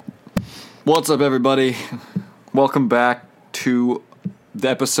What's up, everybody? Welcome back to the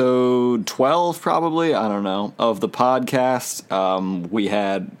episode 12, probably, I don't know, of the podcast. We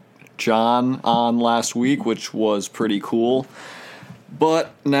had John on last week, which was pretty cool.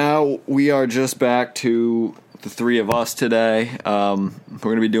 But now we are just back to the three of us today. We're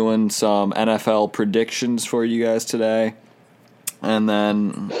going to be doing some NFL predictions for you guys today. And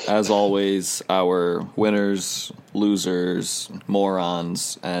then, as always, our winners, losers,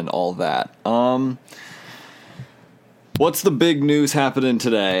 morons, and all that. What's the big news happening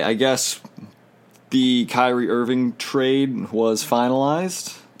today? I guess the Kyrie Irving trade was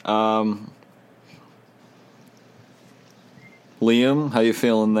finalized. Liam, how you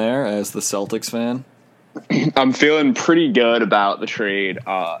feeling there as the Celtics fan? I'm feeling pretty good about the trade.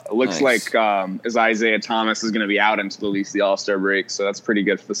 It looks Nice. like as Isaiah Thomas is going to be out until at least the All-Star break, so that's pretty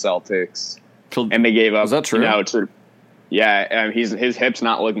good for the Celtics. And they gave up. Is that true? His hip's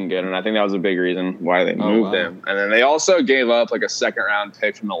not looking good, and I think that was a big reason why they moved him. And then they also gave up like a second-round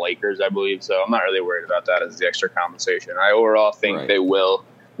pick from the Lakers, I believe. So I'm not really worried about that as the extra compensation. I overall think they will.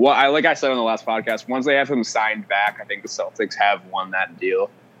 Well, like I said on the last podcast, once they have him signed back, I think the Celtics have won that deal.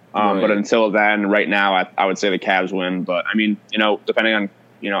 But until then, right now, I would say the Cavs win. But I mean, depending on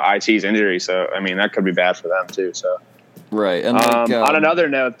IT's injury, so I mean that could be bad for them too. So right. And on another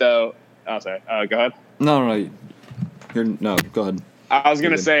note, though, go ahead. No, go ahead. I was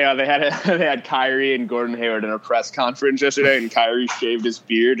gonna say they had Kyrie and Gordon Hayward in a press conference yesterday, and Kyrie shaved his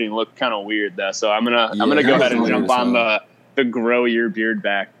beard and he looked kind of weird though. So I'm gonna go ahead and jump on the grow your beard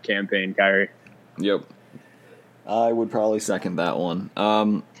back campaign, Kyrie. Yep. I would probably second that one.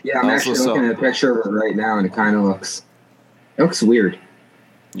 I'm actually looking at a picture of it right now, and it kind of looks weird.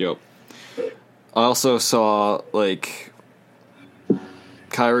 Yep. I also saw,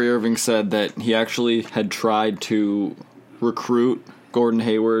 Kyrie Irving said that he actually had tried to recruit Gordon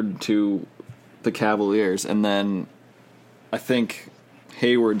Hayward to the Cavaliers, and then I think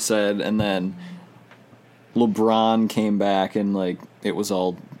Hayward said, and then LeBron came back, and, it was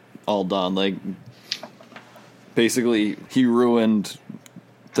all done. Basically, he ruined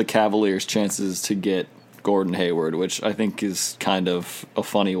the Cavaliers' chances to get Gordon Hayward, which I think is kind of a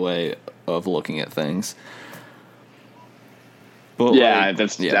funny way of looking at things. But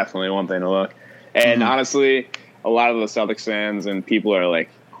that's definitely one thing to look. And honestly, a lot of the Celtics fans and people are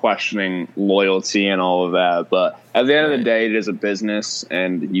questioning loyalty and all of that. But at the end of the day, it is a business,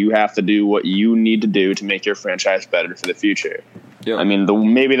 and you have to do what you need to do to make your franchise better for the future. Yep. I mean,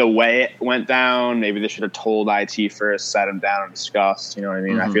 maybe the way it went down, maybe they should have told IT first, sat him down and discussed. You know what I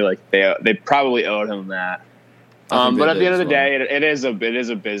mean? I feel like they probably owed him that. But at the end of the day, it is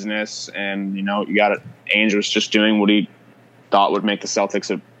a business, and you got it. Ainge was just doing what he thought would make the Celtics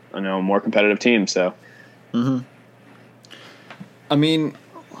a more competitive team. So, I mean,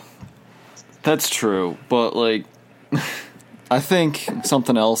 that's true, but I think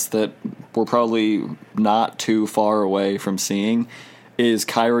something else that we're probably not too far away from seeing is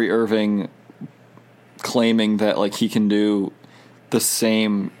Kyrie Irving claiming that he can do the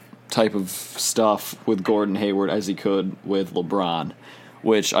same type of stuff with Gordon Hayward as he could with LeBron,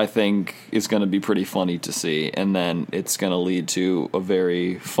 which I think is going to be pretty funny to see, and then it's going to lead to a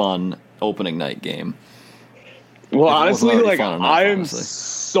very fun opening night game. Well, honestly, I am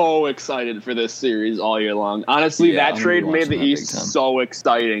so excited for this series all year long. Honestly, that trade made the East so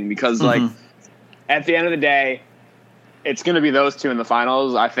exciting because, at the end of the day, it's going to be those two in the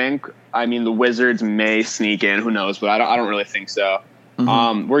finals, I think. I mean, the Wizards may sneak in. Who knows? But I don't really think so.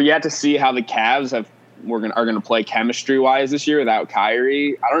 We're yet to see how the Cavs are going to play chemistry-wise this year without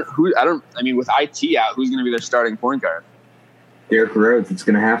Kyrie. I mean, with IT out, who's going to be their starting point guard? Derrick Rose, it's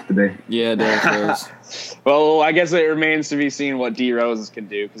going to have to be. Yeah, Derrick Rose. Well, I guess it remains to be seen what D. Rose can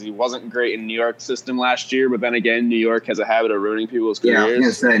do because he wasn't great in New York's system last year. But then again, New York has a habit of ruining people's careers. Yeah, I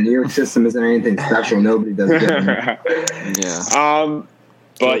was going to say, New York system isn't anything special. Nobody does good. Yeah.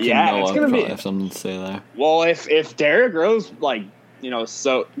 But it's going to be. I have something to say there. Well, if Derrick Rose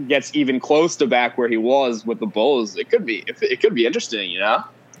so gets even close to back where he was with the Bulls, it could be interesting.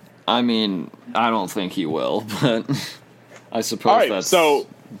 I mean, I don't think he will, but I suppose all right, that's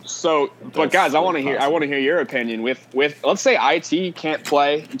but guys, I want to hear your opinion. With let's say IT can't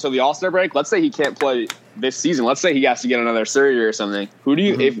play until the All-Star break. Let's say he can't play this season. Let's say he has to get another surgery or something. Who do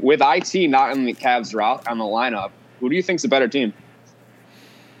you, if with IT not in the Cavs on the lineup, who do you think's a better team?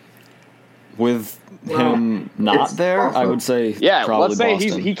 With him not there, I would say probably let's say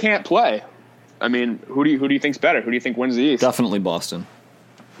Boston. he can't play. I mean, who do you think's better? Who do you think wins the East? Definitely Boston.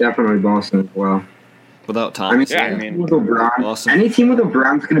 Definitely Boston as well. Without Thomas. With LeBron, any team with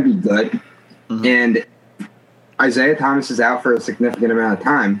LeBron's going to be good. And Isaiah Thomas is out for a significant amount of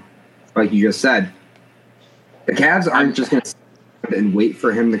time. like you just said, the Cavs aren't just going to sit and wait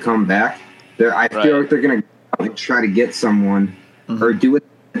for him to come back. I feel like they're going to try to get someone or do it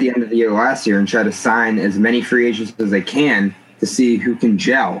at the end of the year last year and try to sign as many free agents as they can to see who can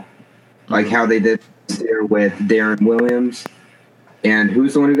gel, like how they did this year with Darren Williams. And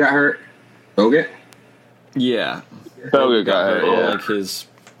who's the one who got hurt? Bogut? Yeah. Bogut got hurt, yeah. Like his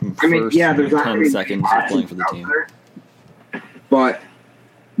first 10 seconds of playing for the team. But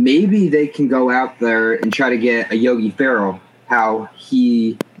maybe they can go out there and try to get a Yogi Ferrell, how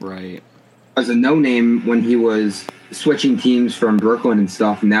he was a no-name when he was switching teams from Brooklyn and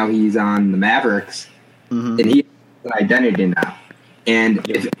stuff, and now he's on the Mavericks, and he has an identity now. And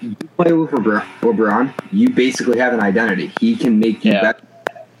if you play with LeBron, you basically have an identity. He can make you better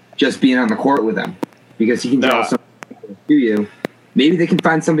just being on the court with him because he can draw something to you. Maybe they can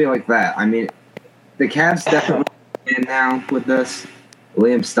find somebody like that. I mean, the Cavs definitely in now with this.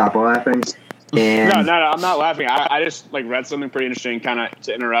 Liam, stop laughing. And no, I'm not laughing. I just read something pretty interesting, kind of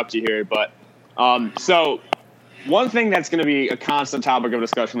to interrupt you here. But so one thing that's going to be a constant topic of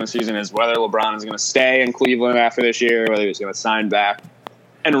discussion this season is whether LeBron is going to stay in Cleveland after this year, whether he's going to sign back.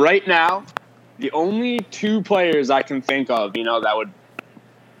 And right now, the only two players I can think of, that would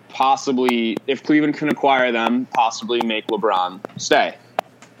possibly, if Cleveland can acquire them, possibly make LeBron stay.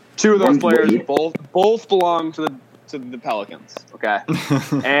 Two of those players both belong to the Pelicans, okay?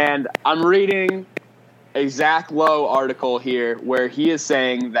 And I'm reading a Zach Lowe article here where he is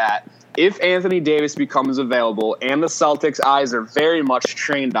saying that if Anthony Davis becomes available and the Celtics' eyes are very much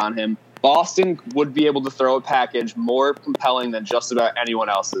trained on him, Boston would be able to throw a package more compelling than just about anyone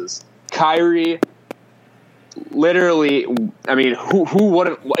else's. Kyrie, literally, I mean, who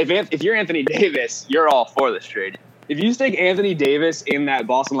wouldn't? If you're Anthony Davis, you're all for this trade. If you stick Anthony Davis in that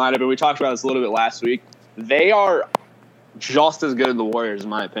Boston lineup, and we talked about this a little bit last week, they are just as good as the Warriors, in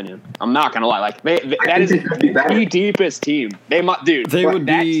my opinion. I'm not gonna lie. That is the deepest team. They would be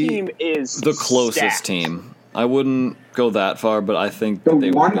that team is the closest stacked. Team. I wouldn't go that far, but I think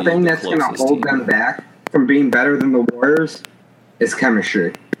the one thing that's going to hold them back from being better than the Warriors is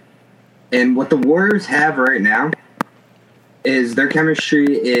chemistry. And what the Warriors have right now is their chemistry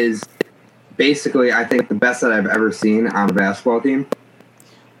is basically, I think, the best that I've ever seen on a basketball team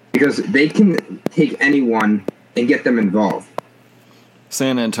because they can take anyone and get them involved.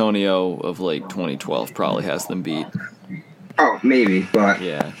 San Antonio of 2012 probably has them beat. Oh, maybe, but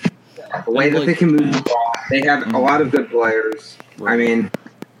yeah. The way that they can move the ball, they have a lot of good players. I mean,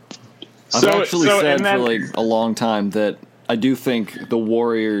 I've actually said for a long time that I do think the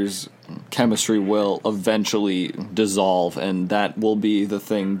Warriors' chemistry will eventually dissolve, and that will be the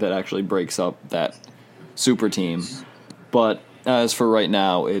thing that actually breaks up that super team. But as for right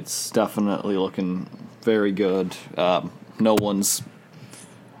now, it's definitely looking very good. No one's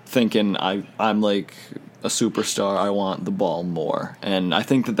thinking I'm like a superstar. I want the ball more, and I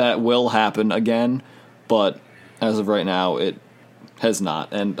think that will happen again. But as of right now, it has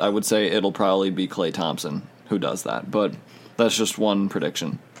not, and I would say it'll probably be Klay Thompson who does that. But that's just one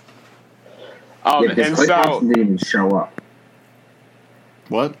prediction. Because Klay Thompson didn't even show up.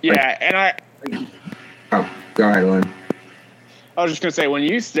 What? Yeah, go ahead, Lynn. I was just gonna say, when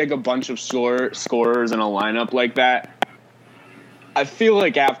you stick a bunch of scorers in a lineup like that, I feel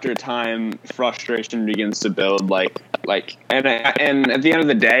like after time, frustration begins to build. And at the end of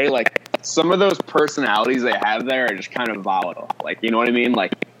the day, some of those personalities they have there are just kind of volatile. You know what I mean?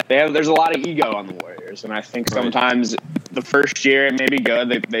 There's a lot of ego on the Warriors, and I think sometimes the first year it may be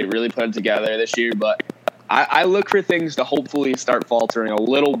good. They really put it together this year, but I look for things to hopefully start faltering a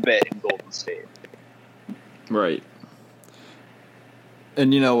little bit in Golden State. Right. And,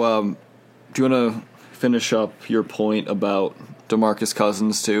 do you want to finish up your point about DeMarcus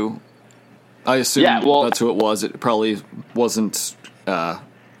Cousins, too? I assume that's who it was. It probably wasn't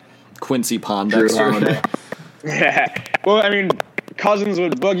Quincy Pondexter. Yeah. Well, I mean,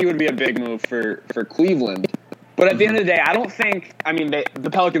 Boogie would be a big move for Cleveland. But at the end of the day, I don't think, the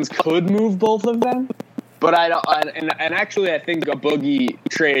Pelicans could move both of them. But I don't, and actually I think a Boogie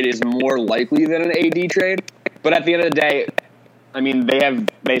trade is more likely than an AD trade. But at the end of the day,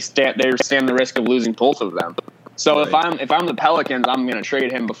 they stand the risk of losing both of them. So if I'm the Pelicans, I'm going to trade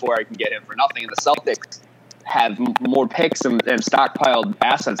him before I can get him for nothing. And the Celtics have more picks and stockpiled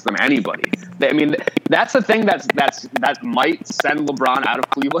assets than anybody. That's the thing that might send LeBron out of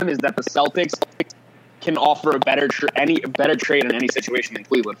Cleveland is that the Celtics can offer a better trade in any situation than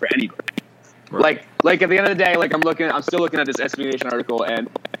Cleveland for anybody. Right. At the end of the day, I'm still looking at this SB Nation article and.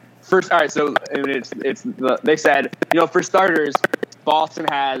 They said, for starters, Boston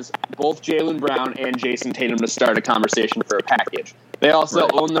has both Jaylen Brown and Jason Tatum to start a conversation for a package. They also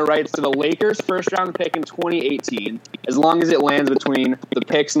own the rights to the Lakers' first-round pick in 2018, as long as it lands between the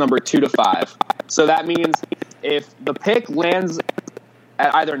picks number 2 to 5. So that means if the pick lands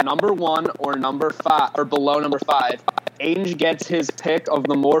at either number 1 or number 5 or below number 5, Ainge gets his pick of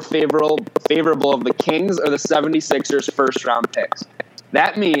the more favorable of the Kings or the 76ers first-round picks.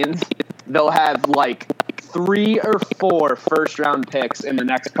 That means they'll have like 3 or 4 first-round picks in the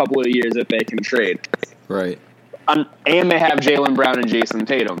next couple of years if they can trade. Right. And they have Jaylen Brown and Jason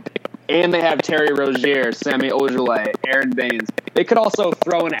Tatum. And they have Terry Rozier, Semi Ojeleye, Aaron Baines. They could also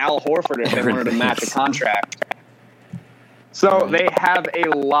throw in Al Horford if they wanted to match a contract. So they have a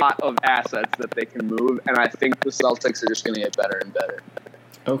lot of assets that they can move, and I think the Celtics are just going to get better and better.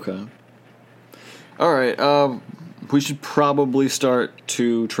 Okay. All right. We should probably start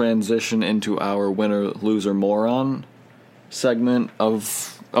to transition into our winner, loser, moron segment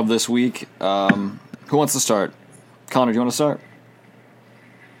of this week. Who wants to start? Connor, do you want to start?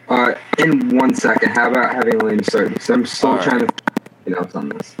 In 1 second. How about having Liam start? Because I'm still trying to get out on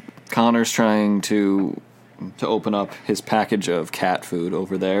this. Connor's trying to open up his package of cat food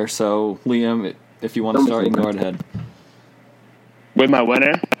over there. So, Liam, if you want to start, you can go right ahead. With my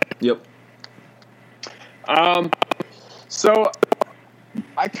winner? Yep. So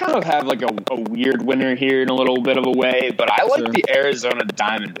I kind of have like a weird winner here in a little bit of a way, but I like the Arizona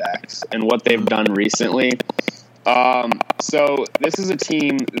Diamondbacks and what they've done recently. So this is a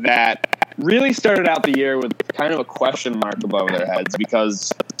team that really started out the year with kind of a question mark above their heads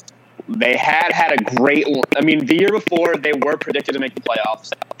because they had a great – I mean, the year before, they were predicted to make the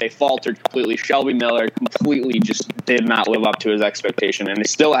playoffs. They faltered completely. Shelby Miller completely just did not live up to his expectation, and he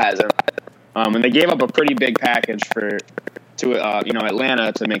still hasn't. And they gave up a pretty big package to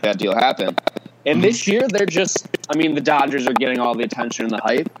Atlanta to make that deal happen. And this year, they're just – I mean, the Dodgers are getting all the attention and the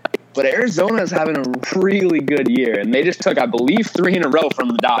hype, but Arizona is having a really good year, and they just took, I believe, 3 in a row from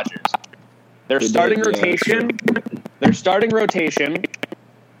the Dodgers. Their starting rotation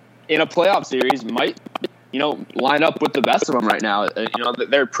in a playoff series might, line up with the best of them right now.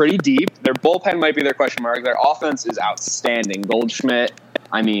 They're pretty deep. Their bullpen might be their question mark. Their offense is outstanding. Goldschmidt,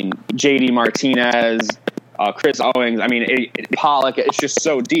 JD Martinez, Chris Owings, Pollock. It's just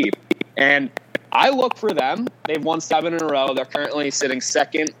so deep. And I look for them. They've won 7 in a row. They're currently sitting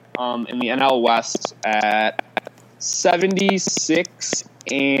second in the NL West at 76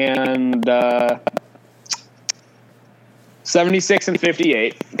 and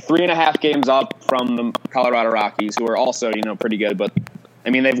 58, 3.5 games up from the Colorado Rockies, who are also, pretty good. But,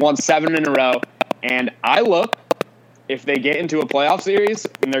 they've won 7 in a row. And I look, if they get into a playoff series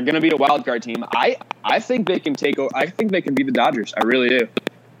and they're going to be a wild card team, I think they can take over. I think they can beat the Dodgers. I really do.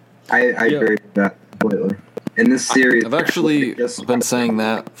 I agree with that completely. In this series, I've actually been saying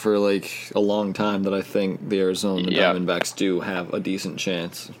that for like a long time, that I think the Arizona Diamondbacks do have a decent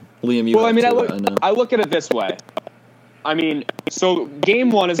chance. Liam, you I look at it this way. So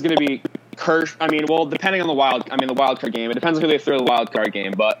game 1 is going to be depending on the wild card game. It depends on who they throw the wild card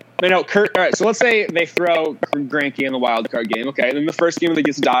game. But, all right, so let's say they throw Greinke in the wild card game. Okay, and then the first game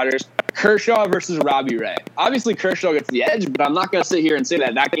against the Dodgers, Kershaw versus Robbie Ray. Obviously, Kershaw gets the edge, but I'm not going to sit here and say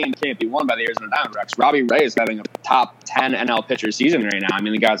that game can't be won by the Arizona Diamondbacks. Robbie Ray is having a top 10 NL pitcher season right now.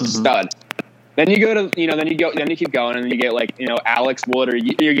 The guy's a stud. Then you go to, then you keep going, and then you get Alex Wood, or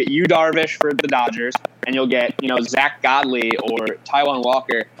you get Yu Darvish for the Dodgers, and you'll get, Zach Godley or Taijuan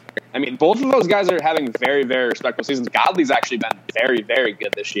Walker. Both of those guys are having very, very respectable seasons. Godley's actually been very, very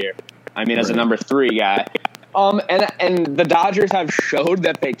good this year. As a number 3 guy. And the Dodgers have showed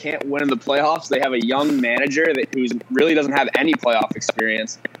that they can't win in the playoffs. They have a young manager who really doesn't have any playoff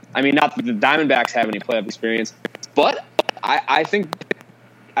experience. Not that the Diamondbacks have any playoff experience, but I think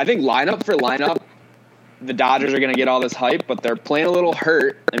lineup for lineup, the Dodgers are going to get all this hype, but they're playing a little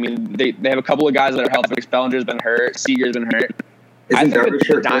hurt. They have a couple of guys that are healthy. Bellinger's been hurt. Seager's been hurt. Isn't Darvish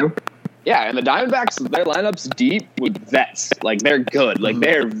hurt too? Yeah, and the Diamondbacks, their lineup's deep with vets. They're good.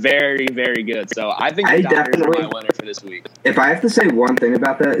 They're very, very good. So I think the Dodgers are my winner for this week. If I have to say one thing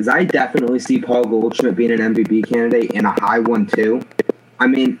about that, is I definitely see Paul Goldschmidt being an MVP candidate and a high one too.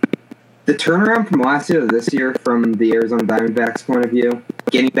 The turnaround from last year to this year from the Arizona Diamondbacks' point of view,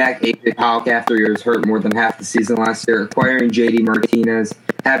 getting back A.J. Pollock after he was hurt more than half the season last year, acquiring J.D. Martinez,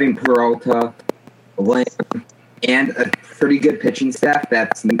 having Peralta, Lamb, and a pretty good pitching staff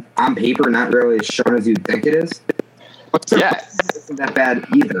that's on paper not really as shown as you'd think it is. Isn't that bad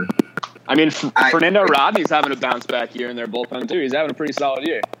either. Fernando Rodney's having a bounce back year in their bullpen too. He's having a pretty solid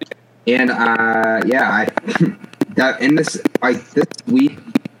year. And this week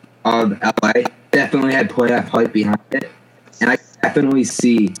of LA definitely had playoff hype behind it. And I definitely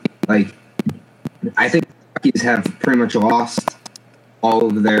see, like, I think the Rockies have pretty much lost all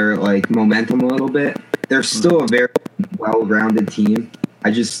of their, like, momentum a little bit. They're still a very well-rounded team.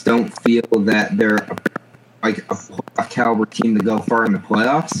 I just don't feel that they're, like, a playoff caliber team to go far in the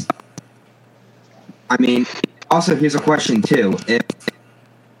playoffs. I mean, also, here's a question, too. If,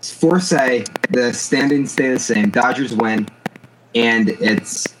 for, say, the standings stay the same, Dodgers win, and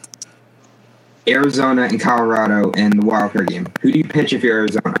it's Arizona and Colorado in the wild card game, who do you pitch if you're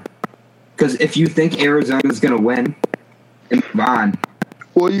Arizona? Because if you think Arizona's going to win and move on.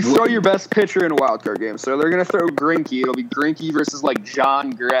 Well, you throw your best pitcher in a wild card game. So they're going to throw Greinke. It'll be Greinke versus, like,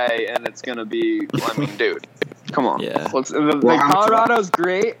 John Gray, and it's going to be, I mean, dude, come on. Yeah. Colorado's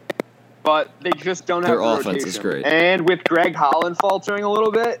great, but they just don't have their the offense rotation. is great. And with Greg Holland faltering a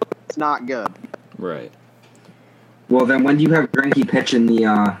little bit, it's not good. Right. Well, then when do you have Greinke pitch in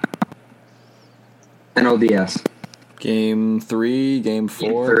the NLDS? Game 3, Game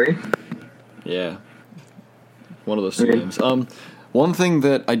 4. Game 3? Yeah. One of those two games. One thing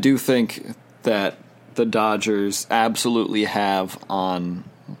that I do think that the Dodgers absolutely have on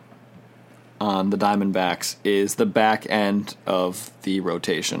the Diamondbacks is the back end of the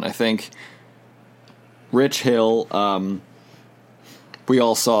rotation. I think Rich Hill, we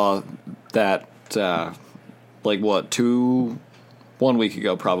all saw that, 1 week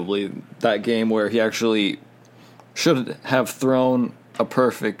ago probably, that game where he actually should have thrown a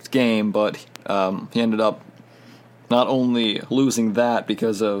perfect game, but he ended up not only losing that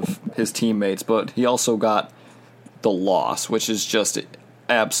because of his teammates, but he also got the loss, which is just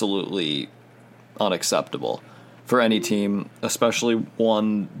absolutely unacceptable for any team, especially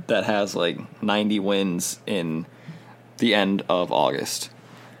one that has like 90 wins in the end of August.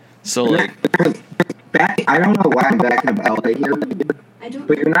 So, like, I don't know why I'm backing up LA here,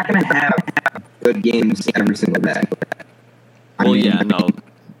 but you're not going to have good games every single day.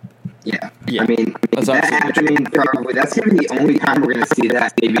 Yeah. I mean, that's happening probably. That's going to be the only time we're going to see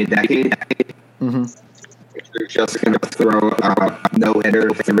that, maybe a decade. Mm-hmm. They're just going to throw a no-hitter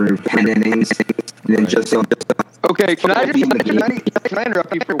through 10 innings, and then just... Okay, can I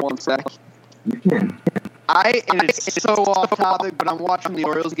interrupt you for 1 sec? You can. And it's so off topic, but I'm watching the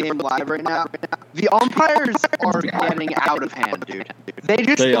Orioles game live right now. The umpires are getting out of hand, dude. They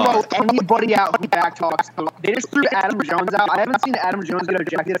throw anybody out who backtalks. They just threw Adam Jones out. I haven't seen Adam Jones get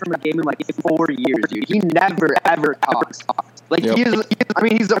ejected from a game in like 4 years, dude. He never ever talks. Like he's a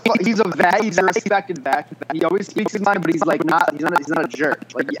vet. He's a respected vet. He always speaks his mind, but he's not a jerk.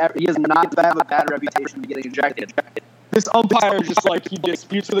 Like he does not have a bad reputation for getting ejected. This umpire is just like, he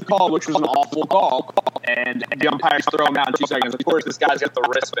disputes with the call, which was an awful call, and the umpires throw him out in 2 seconds. Of course, this guy's got the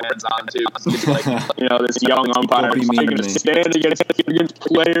wristbands on, too. It's like, this young umpire is taking a stand against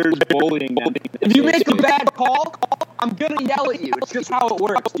players bullying them. If you make a bad call, I'm going to yell at you. It's just how it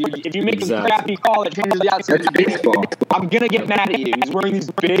works, dude. If you make a crappy call that changes the outcome, I'm going to get mad at you. He's wearing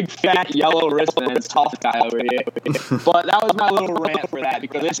these big, fat, yellow wristbands, tough guy over here. But that was my little rant for that,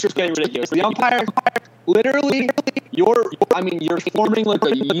 because it's just getting ridiculous. The umpire, literally... You're forming like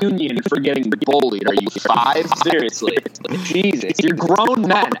a union for getting bullied. Are you 5? Seriously. Jesus. You're grown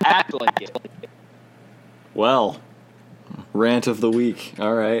men. Act like it. Well, rant of the week.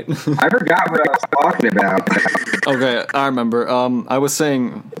 All right. I forgot what I was talking about. Okay, I remember. I was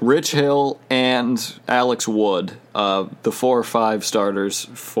saying Rich Hill and Alex Wood, the 4 or 5 starters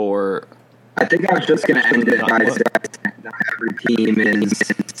for... I think I was just going to end it by saying not every team is...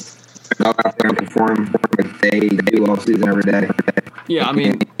 go out there and perform like they do all season every day. Yeah, I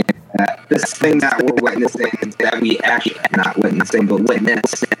mean... this thing that we're witnessing, that we actually not witnessing, but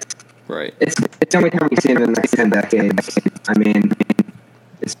witness. Right. It's the only time we see him in the next 10 decades. I mean,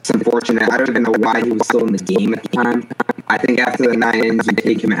 it's unfortunate. I don't even know why he was still in the game at the time. I think after the 9 innings, we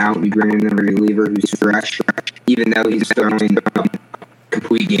take him out, we bring in a reliever who's fresh, even though he's throwing a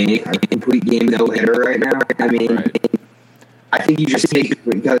complete game no-hitter right now. I mean... Right. I think you just take it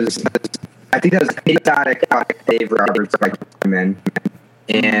because I think that was idiotic how Dave Roberts came in,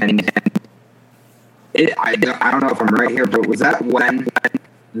 and I don't know if I'm right here, but was that when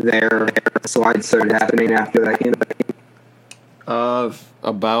their slide started happening after that game?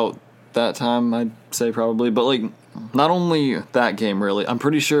 About that time, I'd say probably, but like not only that game really. I'm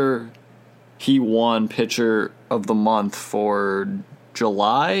pretty sure he won Pitcher of the Month for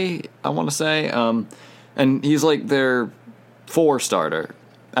July. I want to say, and he's like their 4 starter.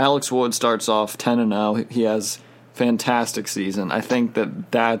 Alex Wood starts off 10-0. He has fantastic season. I think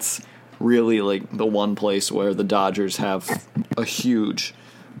that's really like the one place where the Dodgers have a huge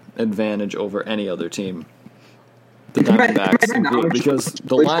advantage over any other team. The Diamondbacks, because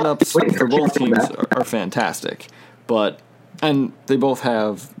the lineups for both teams are fantastic, but And they both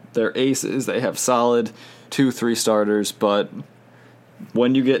have their aces. They have solid 2-3 starters, but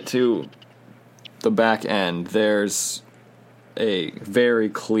when you get to the back end, there's a very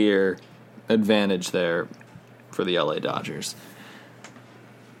clear advantage there for the LA Dodgers.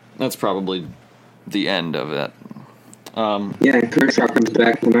 That's probably the end of it. And Kershaw comes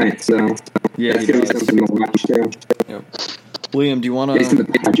back tonight, so yeah, that's going to be something to watch too. Yep. Liam, do you want to?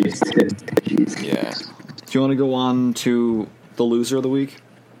 Yeah. Do you want to go on to the loser of the week?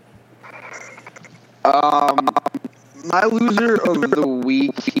 My loser of the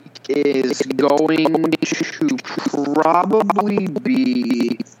week is going to probably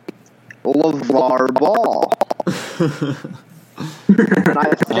be LeVar Ball. And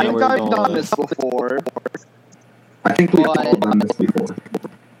I think I've done this before. I think we've all done this before.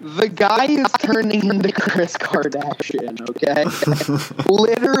 The guy is turning into Kris Kardashian, okay?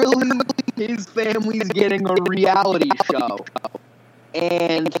 Literally, his family's getting a reality show.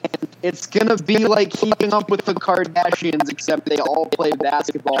 And it's going to be like Keeping Up with the Kardashians, except they all play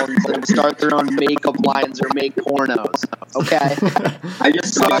basketball instead of start their own makeup lines or make pornos, okay? I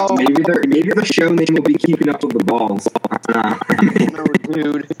just thought maybe the show name will be Keeping Up with the Balls. No,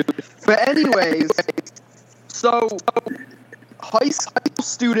 dude. But anyways, so high school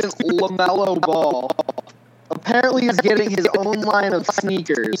student LaMelo Ball apparently is getting his own line of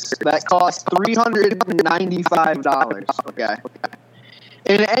sneakers that cost $395, okay?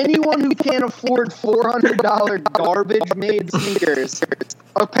 And anyone who can't afford $400 garbage-made sneakers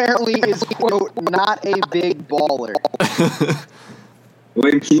apparently is, quote, not a big baller.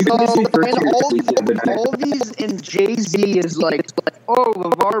 Wait, all these, and Jay-Z is like, oh,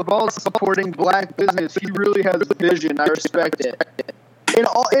 LeVar Ball's supporting black business. He really has a vision. I respect it. And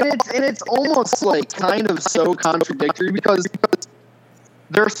it's almost like kind of so contradictory because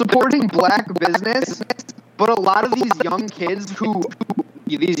they're supporting black business, but a lot of these young kids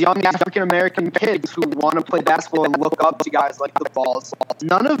these young African-American kids who want to play basketball and look up to guys like the Balls,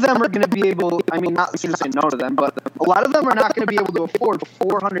 none of them are going to be able, I mean, not to say no to them, but a lot of them are not going to be able to afford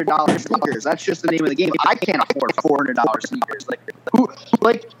 $400 sneakers. That's just the name of the game. I can't afford $400 sneakers.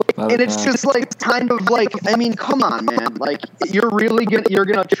 And it's just like, kind of like, I mean, come on, man. Like, you're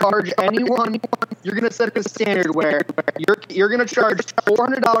going to charge anyone, you're going to set a standard where you're going to charge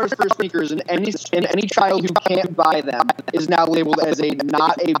 $400 for sneakers, and any child who can't buy them is now labeled as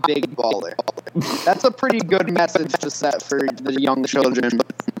not a big baller. That's a pretty good message to set for the young children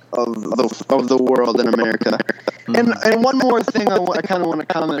of the world in America. And one more thing I kind of want to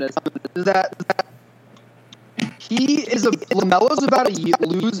comment is that LaMelo's about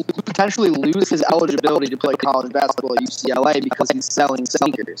to potentially lose his eligibility to play college basketball at UCLA because he's selling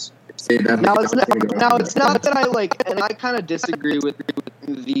sneakers. Now it's not that I like, and I kind of disagree with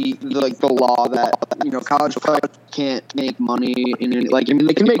the law that college players can't make money they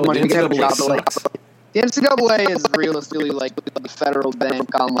can make money. They can have a job, but the NCAA is realistically like the federal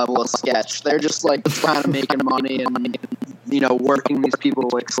bank on level of sketch. They're just like trying to make money and working these people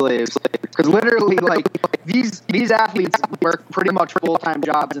like slaves. Because literally, like these athletes work pretty much full-time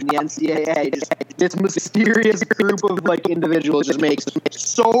jobs in the NCAA. Just this mysterious group of like individuals just makes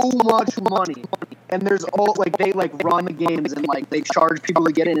so much money, and there's all like they like run the games and like they charge people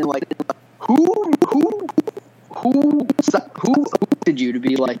to get in, and like who did you to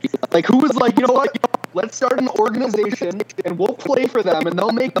be like who was like, you know what? Let's start an organization and we'll play for them and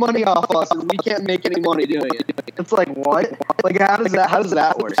they'll make money off us and we can't make any money doing it. It's like, what? Like, how does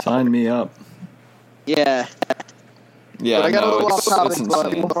that work? Sign me up. Yeah. Yeah, but I got a little off topic,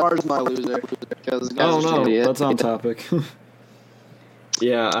 but LeVar's my loser. That's on topic.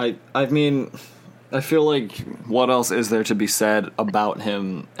 Yeah, I mean, I feel like what else is there to be said about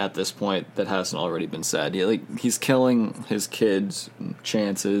him at this point that hasn't already been said? Yeah, like he's killing his kids'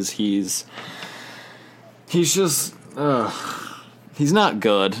 chances. He's just he's not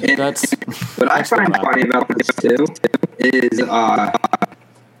good. That's what I find funny about this too is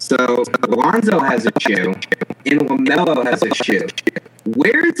so Lonzo has a shoe and LaMelo has a shoe.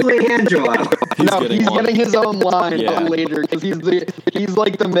 Where's LeAngelo? He's getting his own line later because he's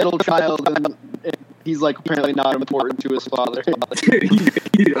like the middle child and he's like apparently not important to his father.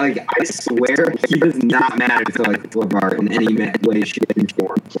 Dude, like I swear he does not matter to like LeVar in any way, shape, and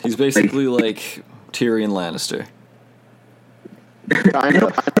form. He's basically like Tyrion Lannister. Kind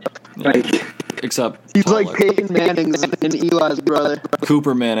of. Like, except he's taller. Like Peyton Manning's and Eli's brother.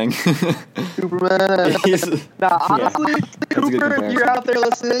 Cooper Manning. Cooper Manning. Honestly, Cooper, if you're out there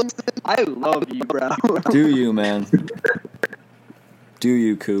listening, I love you, bro. Do you, man? Do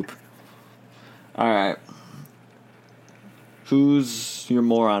you, Coop? All right. Who's your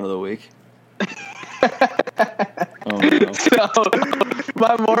moron of the week? Oh, no. So,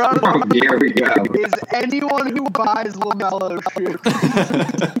 my moron here we go. is anyone who buys LaMelo shoes.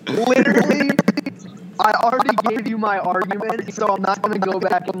 Literally, I already gave you my argument, so I'm not going to go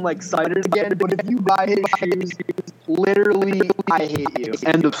back and, cite it again, but if you buy his shoes, literally, I hate you.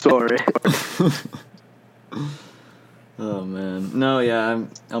 End of story. Oh, man. No, yeah,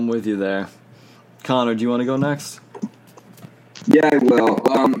 I'm with you there. Connor, do you want to go next? Yeah, I will.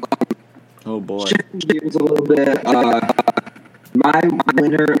 Oh, boy. Shifting gears a little bit. My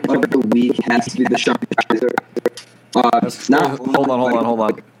winner of the week has to be the Sean Kaiser. Hold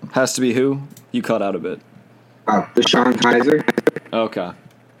on. Has to be who? You cut out a bit. The Sean Kaiser. Okay.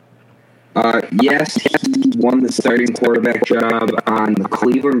 Yes, he won the starting quarterback job on the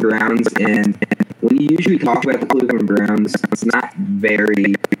Cleveland Browns, and when you usually talk about the Cleveland Browns, it's not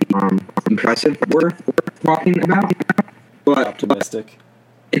very impressive worth talking about. But optimistic.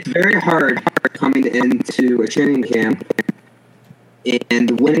 It's very hard coming into a training camp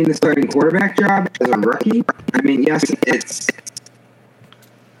and winning the starting quarterback job as a rookie. I mean, yes,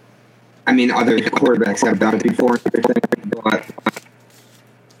 other quarterbacks have done it before and everything, but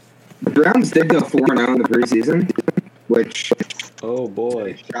the Browns did go 4-0 in the preseason, which oh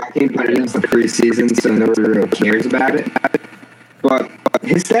boy, is shocking, but it is the preseason, so nobody really cares about it. But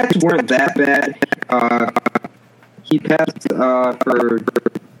his stats weren't that bad. He passed for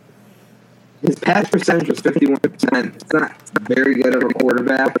his pass percentage was 51%. It's not very good of a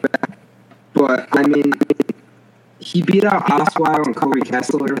quarterback, but I mean, he beat out Osweiler and Corey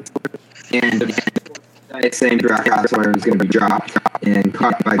Kessler, and it's saying Brock Osweiler was going to be dropped and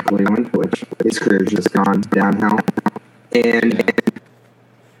cut by Cleveland, which his career's just gone downhill. And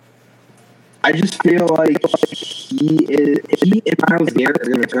I just feel like he and Myles Garrett are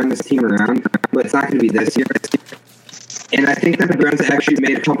going to turn this team around, but it's not going to be this year. And I think that the Browns actually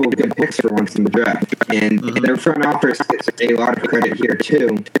made a couple of good picks for once in the draft. And their front office gets a lot of credit here,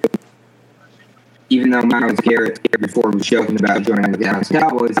 too. Even though Myles Garrett before was joking about joining the Dallas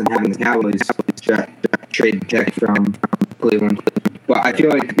Cowboys and having the Cowboys trade pick from Cleveland. But I feel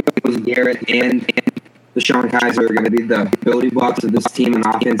like Myles Garrett and Deshaun Kaiser are going to be the building blocks of this team on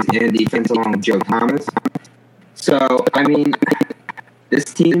offense and defense along with Joe Thomas. So, I mean, this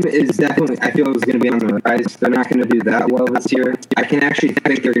team is definitely, I feel, is going to be on the rise. They're not going to do that well this year. I can actually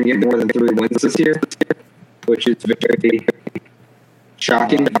think they're going to get more than 3 wins this year, which is very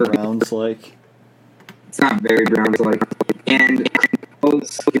shocking. For Browns-like. It's not very Browns-like. And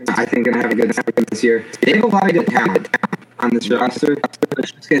I think going to have a good time this year. They have a lot of good talent on this roster.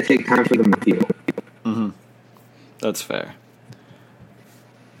 It's just going to take time for them to feel. Mm-hmm. That's fair.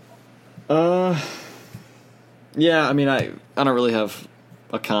 Yeah, I mean, I don't really have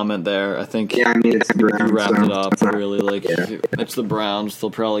a comment there. I think it's the Browns, you wrapped it up. Really, it's the Browns.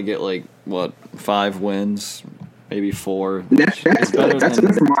 They'll probably get 5 wins, maybe 4. That's good. That's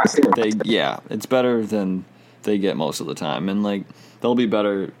good from last year. It's better than they get most of the time, and they'll be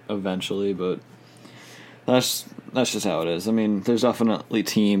better eventually. But that's just how it is. I mean, there's definitely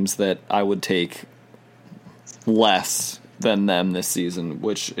teams that I would take less than them this season,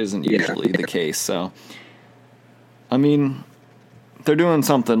 which isn't usually the case. So, I mean, they're doing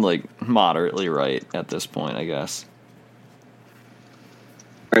something moderately right at this point, I guess.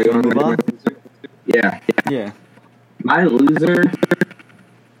 Are you want to move on? Yeah. My loser,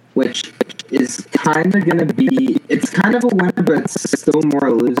 which is kind of going to be, it's kind of a winner, but it's still more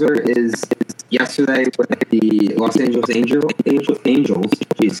a loser, is yesterday with the Los Angeles Angels.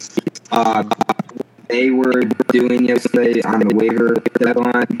 They were doing yesterday on the waiver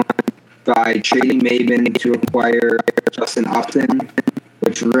deadline by trading Maben to acquire Justin Upton,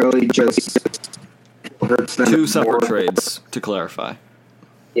 which really just hurts them. 2 separate trades, to clarify.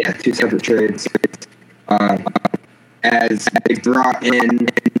 Yeah, 2 separate trades. As they brought in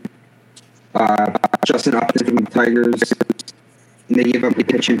Justin Upton from the Tigers, and they gave up a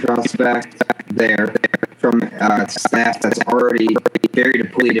pitching prospect there from staff that's already very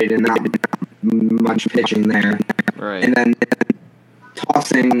depleted and not much pitching there. Right. And then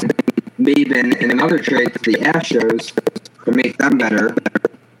tossing Maben in another trade to the Astros to make them better.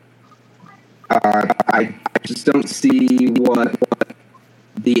 I just don't see what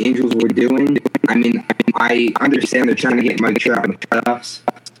the Angels were doing. I mean, I understand they're trying to get Mike Trout in the playoffs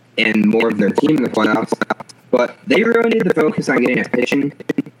and more of their team in the playoffs, but they really need to focus on getting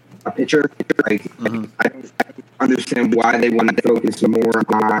a pitcher. I don't understand why they want to focus more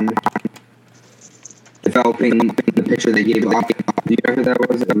on developing the pitcher they gave up. Do you know who that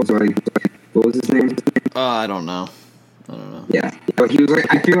was? It was what was his name? I don't know. Yeah, but he was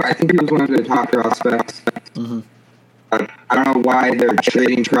I think he was one of the top prospects. I don't know why they're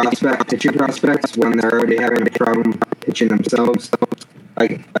trading pitching prospects when they're already having a problem pitching themselves.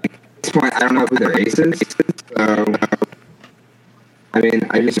 Like at this point, I don't know who their ace is. So, I mean,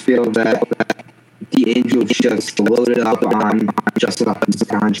 I just feel that the Angels just loaded up on Justin Upton's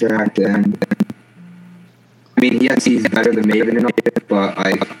contract, and I mean, yes, he's better than Maven, but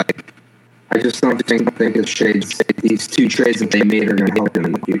I just don't think these two trades that they made are going to help him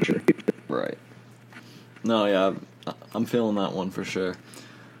in the future. Right. No, yeah, I'm feeling that one for sure.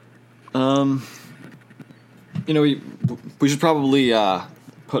 We should probably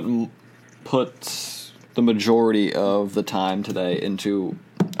put the majority of the time today into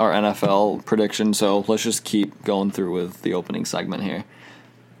our NFL prediction. So let's just keep going through with the opening segment here.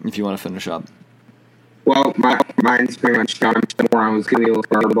 If you want to finish up. Well, mine's pretty much done. More I was going to be able to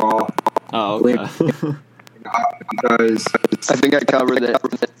throw the ball. Oh, okay. Because I think I covered it.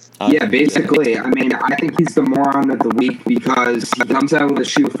 Yeah, basically. I mean, I think he's the moron of the week because he comes out with a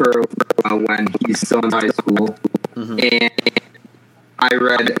shoe for when he's still in high school. Mm-hmm. And I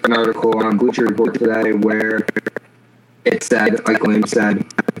read an article on Bleacher Report today where it said, like William said,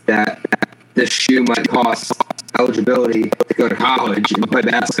 that this shoe might cost eligibility to go to college and play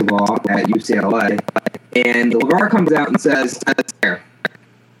basketball at UCLA. And LeVar comes out and says, that's fair.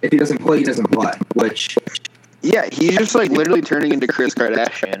 If he doesn't play, he doesn't play, which... Yeah, he's just like literally turning into Kris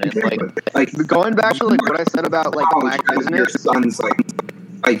Kardashian, and like going back to like what I said about like black business. Son's like,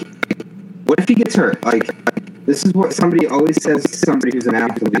 what if he gets hurt? Like, this is what somebody always says to somebody who's an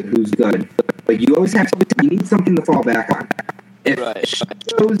athlete who's good. Like, you always you need something to fall back on. If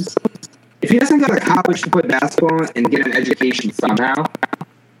he doesn't go to college to play basketball and get an education somehow,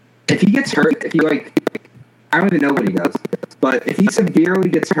 if he gets hurt, I don't even know what he does. But if he severely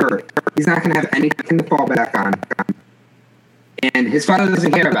gets hurt, he's not going to have anything to fall back on. And his father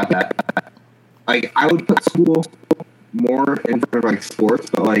doesn't care about that. Like, I would put school more in front of, like,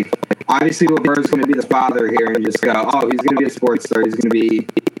 sports. But, like, obviously LeVar is going to be the father here and just go, oh, he's going to be a sports star. He's going to be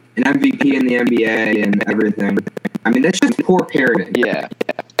an MVP in the NBA and everything. I mean, that's just poor parenting. Yeah.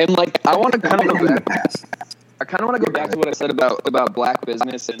 And, like, I want to kind of go back. I kind of want to go back to what I said about black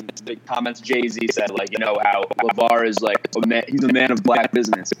business and the comments Jay-Z said, like, you know, how LeVar is like he's a man of black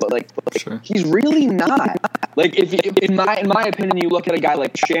business, but like sure. He's really not. Like, if in my opinion, you look at a guy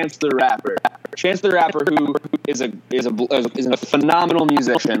like Chance the Rapper, who is a phenomenal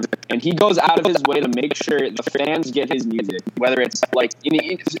musician, and he goes out of his way to make sure the fans get his music, whether it's like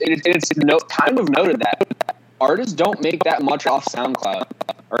it's kind of noted that artists don't make that much off SoundCloud.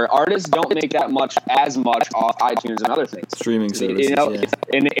 Or artists don't make that much off iTunes and other things. Streaming services, you know, yeah.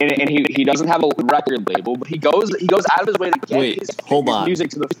 And he doesn't have a record label, but he goes out of his way to get his music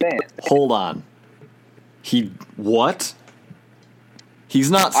to the fans. Hold on. What?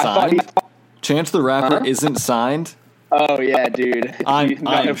 He's not signed? Chance the Rapper isn't signed? Oh, yeah, dude.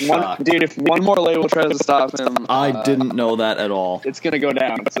 I'm shocked. If one more label tries to stop him... I didn't know that at all. It's going to go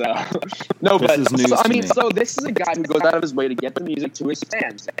down, so... No, this is news to me. So this is a guy who goes out of his way to get the music to his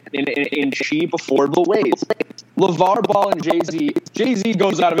fans in cheap, affordable ways. LeVar Ball and Jay-Z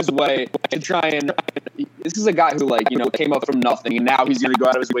goes out of his way to try and... This is a guy who, like, you know, came up from nothing, and now he's going to go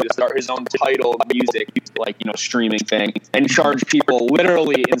out of his way to start his own Tidal music, like, you know, streaming thing, and charge people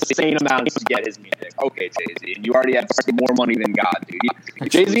literally insane amounts to get his music. Okay, Jay-Z, and you already have more money than God, dude.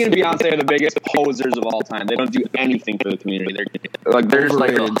 Jay-Z and Beyonce are the biggest posers of all time. They don't do anything for the community. They're just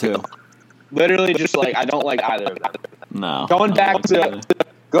like too. Literally just like, I don't like either of them. No. Going back to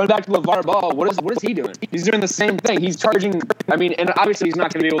LeVar Ball, what is he doing? He's doing the same thing. He's charging. I mean, and obviously he's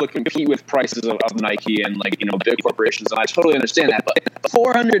not going to be able to compete with prices of Nike and, like, you know, big corporations. And I totally understand that. But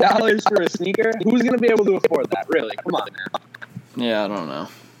 $400 for a sneaker, who's going to be able to afford that? Really? Come on, man. Yeah, I don't know.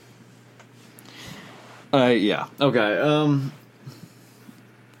 Yeah. Okay.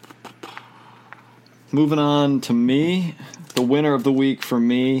 Moving on to me, the winner of the week for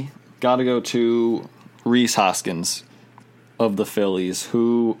me, got to go to Rhys Hoskins of the Phillies,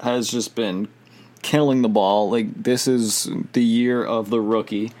 who has just been killing the ball. Like, this is the year of the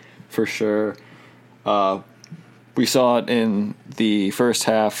rookie for sure. We saw it in the first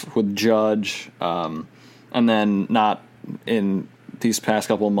half with Judge, and then not in these past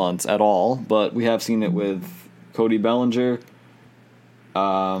couple of months at all, but we have seen it with Cody Bellinger.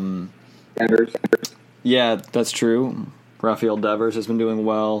 Devers. Yeah, that's true. Rafael Devers has been doing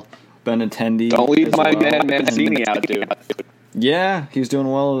well. Benintendi. Don't leave my man Mancini out, dude. Yeah, he's doing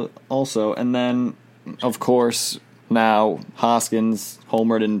well also. And then, of course, now Hoskins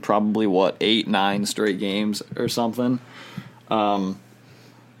homered in probably, 8-9 straight games or something. And,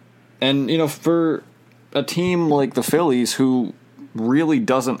 you know, for a team like the Phillies, who really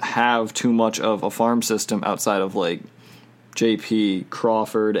doesn't have too much of a farm system outside of, like, J.P.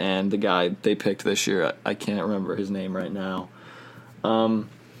 Crawford and the guy they picked this year. I can't remember his name right now.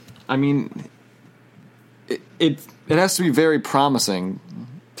 I mean, it has to be very promising,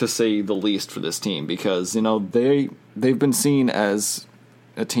 to say the least, for this team, because, you know, they've been seen as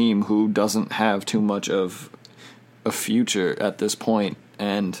a team who doesn't have too much of a future at this point,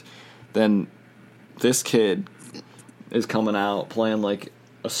 and then this kid is coming out playing like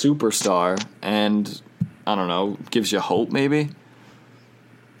a superstar, and I don't know, gives you hope maybe.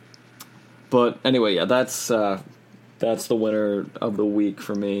 But anyway, yeah, that's the winner of the week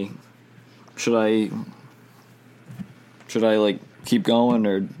for me. Should I like keep going,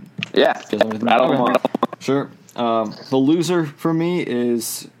 or rattle them on. Sure. The loser for me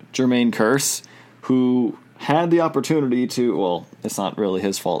is Jermaine Kearse, who had the opportunity to, well, it's not really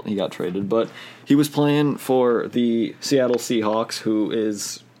his fault, he got traded, but he was playing for the Seattle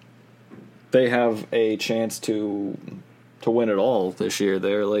Seahawks, they have a chance to win it all this year.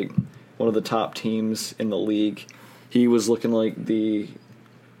 They're like one of the top teams in the league. He was looking like the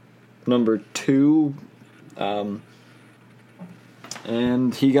number 2,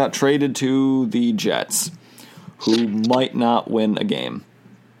 and he got traded to the Jets, who might not win a game.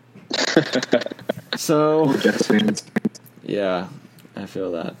 So, Jets fans. Yeah, I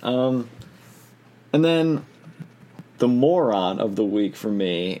feel that. And then the moron of the week for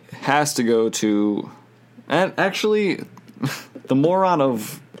me has to go to, and actually, the moron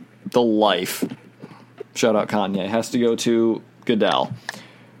of the life, shout out Kanye, has to go to Goodell.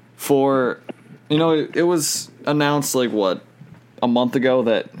 For, you know, it was announced like, a month ago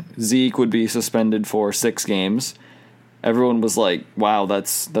that Zeke would be suspended for 6 games. Everyone was like, wow,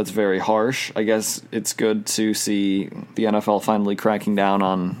 that's very harsh. I guess it's good to see the NFL finally cracking down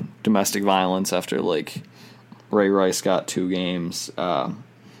on domestic violence after, like, Ray Rice got 2 games.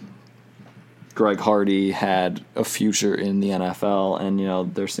 Greg Hardy had a future in the NFL, and, you know,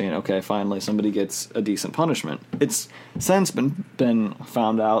 they're saying, okay, finally somebody gets a decent punishment. It's since been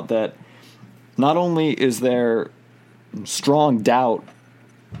found out that not only is there strong doubt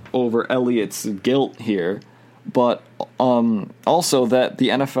over Elliott's guilt here, but also that the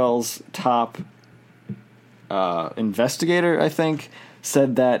NFL's top investigator, I think,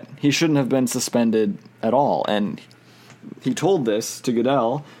 said that he shouldn't have been suspended at all. And he told this to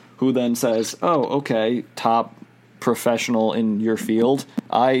Goodell, who then says, oh, okay, top professional in your field,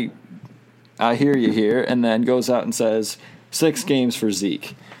 I hear you here, and then goes out and says 6 games for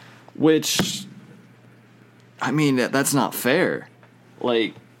Zeke, which, I mean, that's not fair.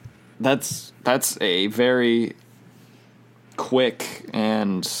 Like, that's a very quick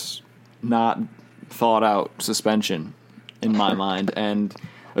and not thought out suspension in my mind. And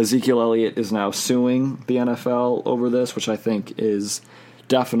Ezekiel Elliott is now suing the NFL over this, which I think is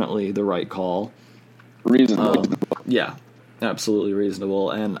definitely the right call. Reasonable. Yeah, absolutely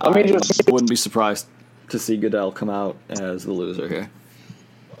reasonable. And I wouldn't be surprised to see Goodell come out as the loser here.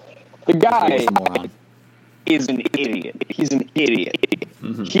 The guy is an idiot. He's an idiot.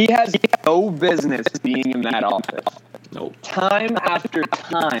 Mm-hmm. He has no business being in that office. Nope. Time after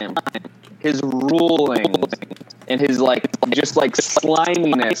time, his rulings and his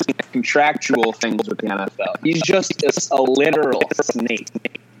sliminess, contractual things with the NFL. He's just a literal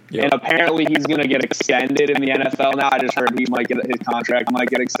snake. Yep. And apparently he's going to get extended in the NFL now. I just heard his contract might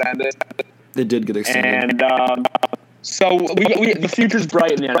get extended. It did get extended. And so the future's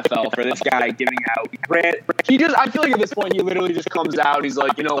bright in the NFL for this guy giving out. I feel like at this point he literally just comes out. He's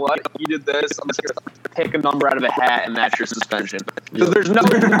like, you know what? You did this. I'm just going to pick a number out of a hat and that's your suspension. Because there's no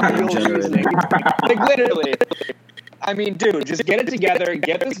real reasoning. Like, literally. I mean, dude, just get it together,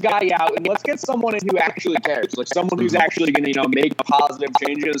 get this guy out, and let's get someone in who actually cares. Like someone who's actually going to, make positive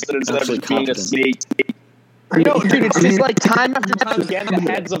changes instead of just being a snake. Dude, it's just like time after time again, the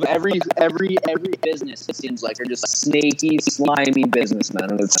heads of every business, it seems like, are just snaky, slimy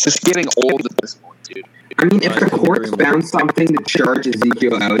businessmen. And it's just getting old at this point, dude. I mean, if the courts found something to charge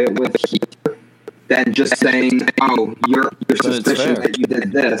Ezekiel Elliott with here, then just saying, oh, you're suspicious that you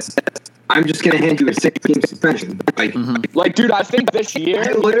did this, I'm just going to hand you a 6-game suspension. Like, dude, I think this year...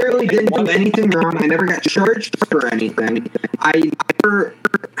 I literally didn't do anything wrong. I never got charged for anything. I'm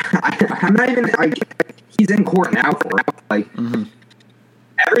not even... He's in court now for it.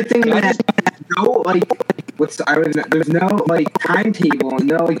 Everything that there's no timetable and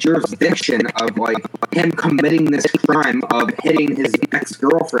no jurisdiction of him committing this crime of hitting his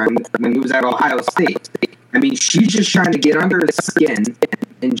ex-girlfriend when he was at Ohio State. I mean, she's just trying to get under his skin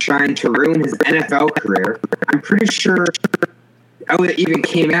and trying to ruin his NFL career. I'm pretty sure Elliott even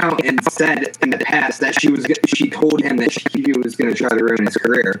came out and said in the past that she told him that she was going to try to ruin his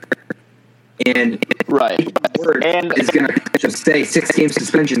career. And right, word and is going to just say 6-game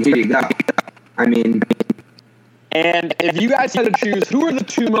suspension. Here you go. I mean, and if you guys had to choose, who are the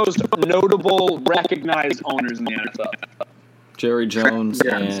two most notable, recognized owners in the NFL? Jerry Jones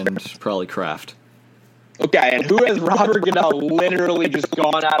and probably Kraft. Okay, and who has Robert Goodell literally just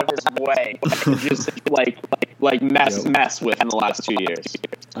gone out of his way to just like mess with in the last 2 years?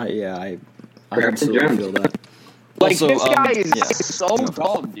 I absolutely feel that. Like, also, this guy is so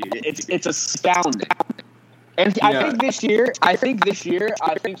dumb, dude. It's astounding. And I think this year,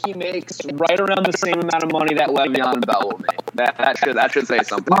 he makes right around the same amount of money that Le'Veon Bell will make. That should say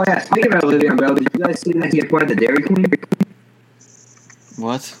something. Oh yeah, speaking about Le'Veon Bell, did you guys see that he acquired the Dairy Queen?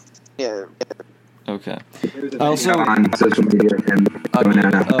 What? Yeah. Okay. Also, on social media,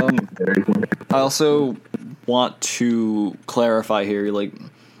 I also want to clarify here. Like,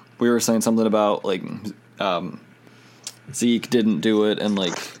 we were saying something about like Zeke didn't do it, and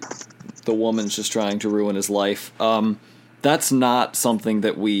like the woman's just trying to ruin his life. That's not something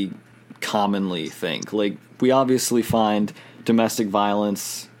that we commonly think. Like, we obviously find domestic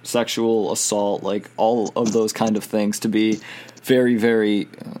violence, sexual assault, like all of those kind of things to be very, very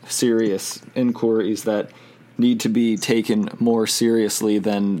serious inquiries that need to be taken more seriously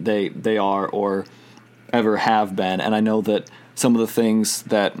than they are or ever have been. And I know that some of the things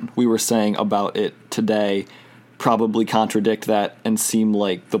that we were saying about it today probably contradict that and seem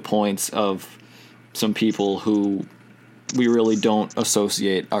like the points of some people who we really don't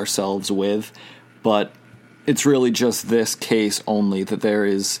associate ourselves with. But it's really just this case only that there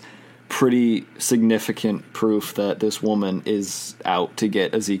is pretty significant proof that this woman is out to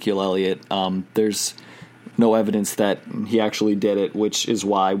get Ezekiel Elliott. There's no evidence that he actually did it, which is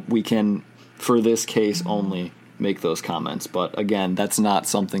why we can, for this case only, make those comments. But again, that's not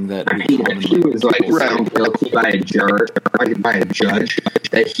something that he actually was like found guilty by a judge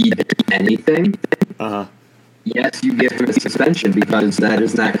that he did anything. Yes, you give him a suspension because that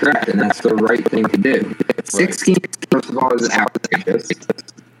is not correct, and that's the right thing to do. 6 games, first of all, is outrageous.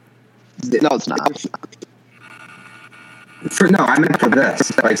 No, it's not. I meant for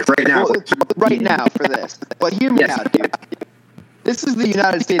this. Like, right now. Well, right now, for this. But hear me out, dude. This is the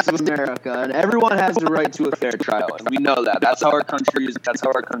United States of America, and everyone has the right to a fair trial, and we know that. That's how our country is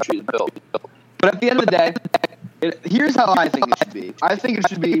built. But at the end of the day, here's how I think it should be. I think it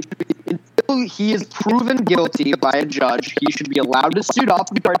should be, until he is proven guilty by a judge, he should be allowed to suit up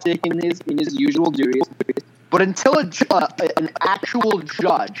and partake in his usual duties. But until an actual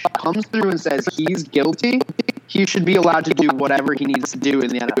judge comes through and says he's guilty, he should be allowed to do whatever he needs to do in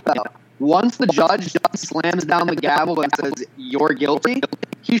the NFL. Once the judge slams down the gavel and says you're guilty,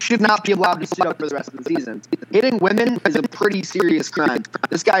 he should not be allowed to suit up for the rest of the season. Hitting women is a pretty serious crime.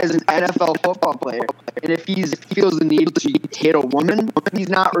 This guy is an NFL football player, and if he feels the need to hit a woman, he's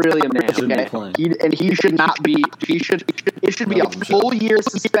not really a man. Okay? He should not be. It should be a full year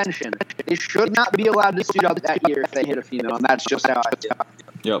suspension. They should not be allowed to suit up that year if they hit a female, and that's just how I feel.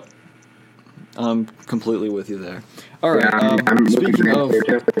 Yep. I'm completely with you there. All right.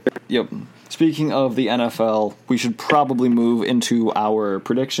 Speaking of the NFL, we should probably move into our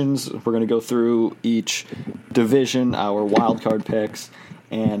predictions. We're going to go through each division, our wildcard picks,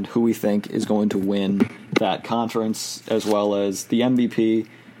 and who we think is going to win that conference, as well as the MVP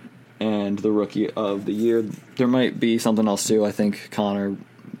and the Rookie of the Year. There might be something else too. I think Connor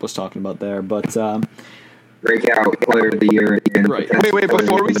was talking about there, but breakout player of the year. Right. Wait,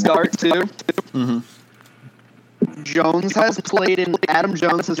 before we start, too. Mm-hmm. Adam Jones has played in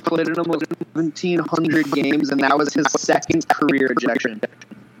almost 1,700 games, and that was his second career ejection.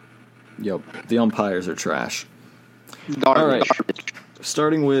 Yep. The umpires are trash. Garbage. All right.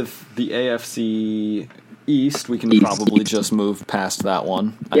 Starting with the AFC East, we can probably just move past that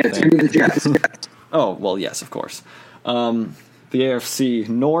one. It's going to be the Jets. Oh, well, yes, of course. The AFC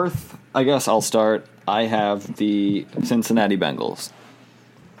North, I guess I'll start. I have the Cincinnati Bengals.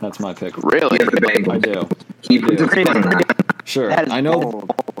 That's my pick. Really? I do. Sure. I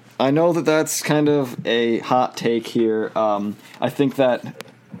know that that's kind of a hot take here. I think that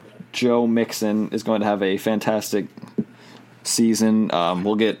Joe Mixon is going to have a fantastic season.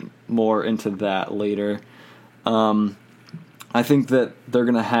 We'll get more into that later. I think that they're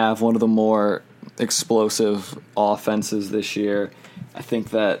going to have one of the more explosive offenses this year. I think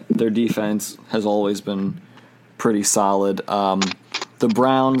that their defense has always been pretty solid. The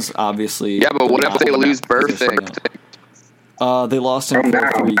Browns, obviously... Yeah, but what if they lose Burfict? They lost him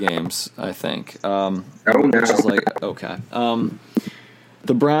for 3 games, I think. Which is like, okay.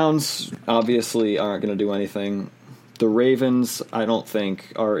 The Browns, obviously, aren't going to do anything. The Ravens, I don't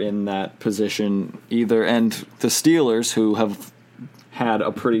think, are in that position either. And the Steelers, who have had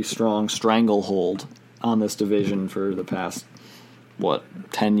a pretty strong stranglehold on this division for the past,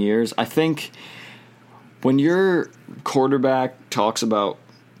 10 years? I think when your quarterback talks about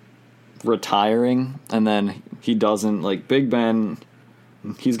retiring and then he doesn't, like Big Ben,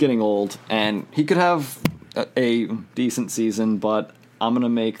 he's getting old and he could have a decent season, but I'm going to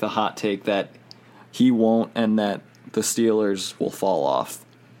make the hot take that he won't and that the Steelers will fall off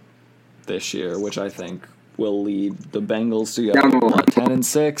this year, which I think will lead the Bengals to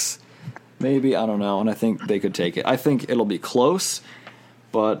 10-6, maybe, I don't know, and I think they could take it. I think it'll be close,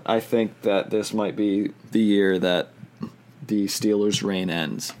 but I think that this might be the year that the Steelers' reign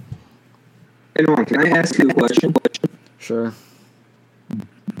ends. Hey, Norm, can I ask you a question? Sure.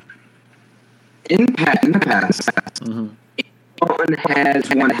 In the past, Dalton has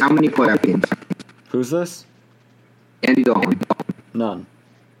won how many playoff games? Who's this? Andy Dalton. None.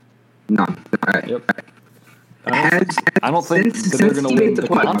 All right. Yep. I don't think that they're going to win the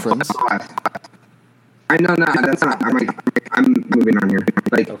conference. I know, no, that's not. I'm moving on here.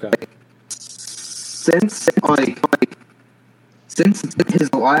 Okay. Since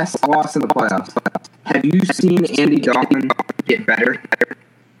his last loss in the playoffs, have you seen Andy Dalton get better?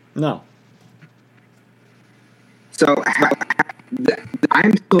 No. So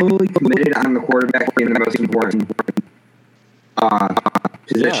I'm totally committed on the quarterback being the most important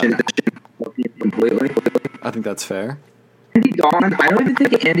position. Completely. I think that's fair. Andy Dalton, I don't even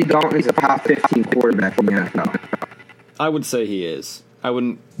think Andy Dalton is a top 15 quarterback in the NFL. I would say he is. I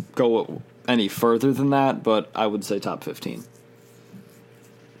wouldn't go any further than that, but I would say top 15.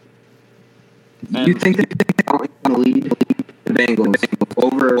 You think that Dalton can lead the Bengals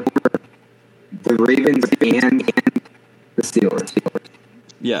over the Ravens and the Steelers?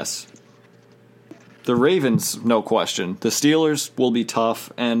 Yes. The Ravens, no question. The Steelers will be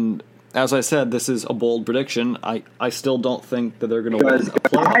tough, and as I said, this is a bold prediction. I still don't think that they're going to win a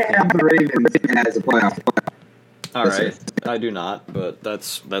playoff. I have the Ravens as a playoff. All right. I do not, but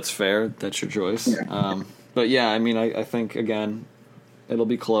that's fair. That's your choice. Yeah. But yeah, I mean, I think, again, it'll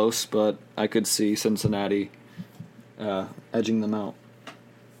be close, but I could see Cincinnati edging them out.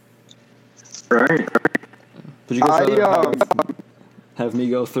 Right. Did you guys have me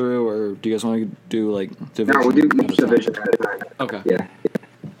go through, or do you guys want to do, like, division? No, we'll do each division at a time. Okay. Yeah.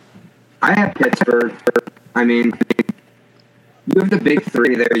 I have Pittsburgh. I mean, you have the big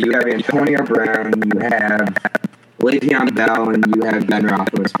three there. You have Antonio Brown, you have Le'Veon Bell, and you have Ben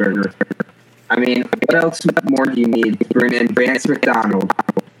Roethlisberger. I mean, what else more do you need to bring in Vance McDonald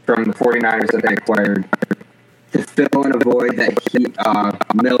from the 49ers that they acquired to fill in a void that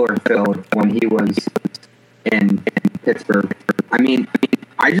Miller filled when he was in Pittsburgh? I mean,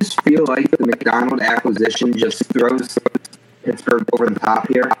 I just feel like the McDonald acquisition just throws Pittsburgh over the top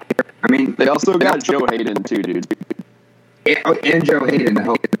here. I mean, they also got Joe Hayden too, dude. And Joe Hayden to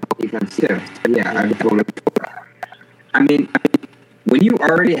help defense too. Yeah, I mean, when you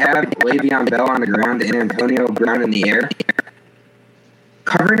already have Le'Veon Bell on the ground and Antonio Brown in the air,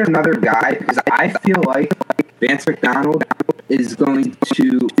 covering another guy, because I feel like Vance McDonald is going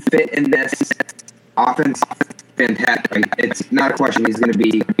to fit in this offense fantastic. It's not a question. He's going to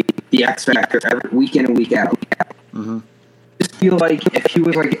be the X factor every week in and week out. Mm-hmm. I just feel like if he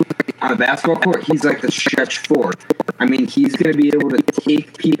was like on a basketball court, he's like the stretch four. I mean, he's going to be able to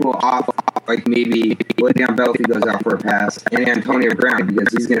take people off, like maybe Le'Veon Bell if he goes out for a pass, and Antonio Brown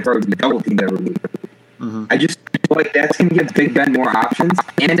because he's going to probably be double teamed every week. Mm-hmm. I just feel like that's going to give Big Ben more options,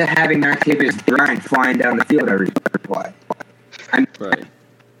 and to having Martavis Bryant flying down the field every play. Right.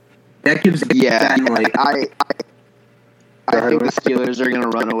 That gives Ben like I think the Steelers are going to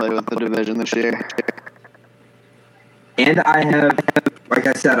run away with the division this year. And I have, like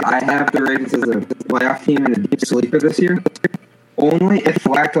I said, I have the Ravens as a playoff team and a deep sleeper this year. Only if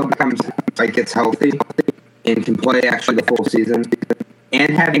Flacco gets healthy and can play actually the full season.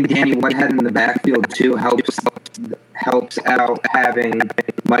 And having Danny Whitehead in the backfield too helps out having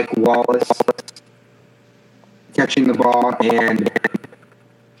Mike Wallace catching the ball and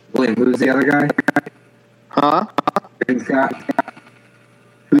William, who's the other guy? Huh? Who's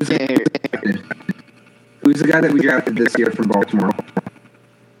the guy that we drafted this year from Baltimore?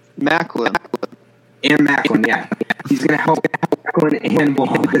 Macklin. And Macklin, yeah. He's going to help Macklin and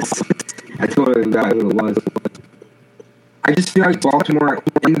Wallace. I totally forgot who it was. I just feel like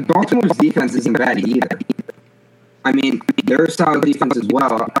Baltimore's defense isn't bad either. I mean, they're a solid defense as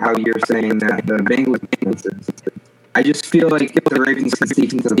well, how you're saying that the Bengals defense is. I just feel like the Ravens can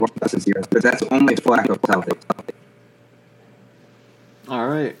sneak into the playoffs this year, but that's only Flacco's healthy. All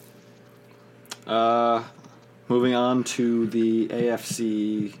right. Moving on to the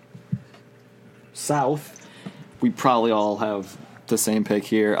AFC South, we probably all have the same pick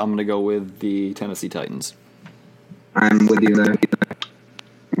here. I'm going to go with the Tennessee Titans. I'm with you there.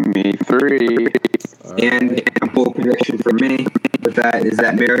 Me 3. And a bold prediction for me with that is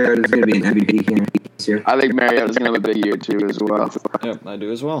that Mariota is going to be an MVP candidate this year. I think Mariota is going to be a big year too as well. Yep, I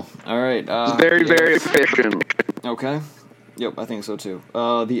do as well. All right. Very, very efficient. Okay. Yep, I think so too.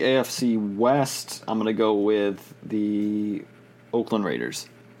 The AFC West, I'm going to go with the Oakland Raiders.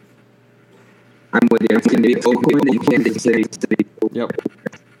 I'm with you. It's going to be Oakland and Kansas City. Yep.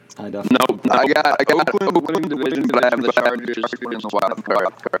 I definitely. No, I got Oakland winning division, but I have the Chargers winning the wild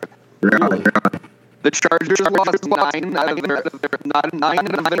card. Really? The Chargers lost 9 out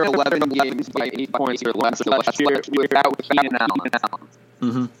of their 11 games by 8 points or less last year without Keenan Allen.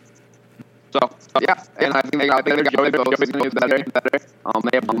 Mm-hmm. So, yeah, and I think they got Joey Bosa is going to be better.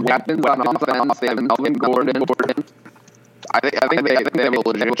 They have weapons on offense. They have Melvin Gordon. I think they have a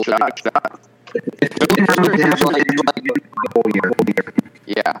legit shot. Yeah.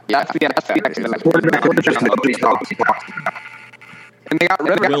 And they got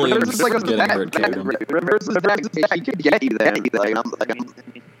Williams is like getting hurt too. Rivers is back. He could get you there.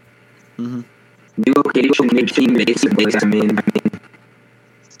 Mm-hmm. New location, new team, basically. I mean.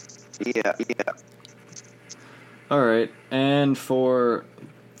 Yeah. All right, and for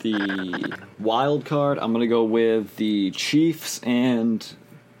the wild card, I'm going to go with the Chiefs and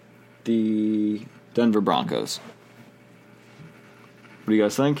the Denver Broncos. What do you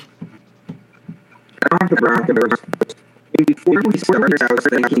guys think? I don't have the Broncos. Before we started, I was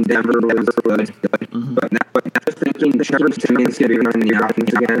thinking Denver was good. Mm-hmm. But now thinking the Trevor Simmons going to be running the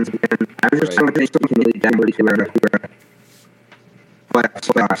offense again. I was just don't think really Denver to I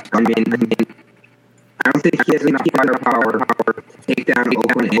mean, I don't think he has enough firepower to take down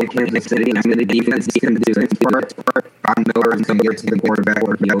Oakland and Kansas City. I mean, the defense can do its part. Von Miller is going to get to the quarterback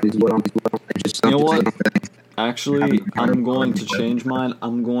where he always will. I just don't think. Actually, I'm going to change mine.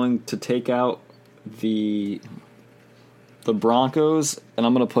 I'm going to take out the Broncos, and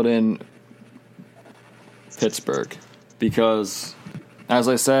I'm going to put in Pittsburgh because, as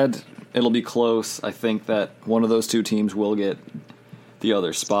I said, it'll be close. I think that one of those two teams will get the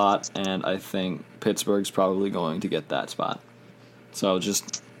other spot, and I think Pittsburgh's probably going to get that spot. So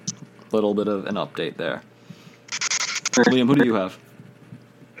just a little bit of an update there. Liam, who do you have?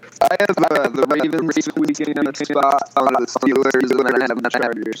 I have the Ravens squeaking in the spot on the Steelers, and I have the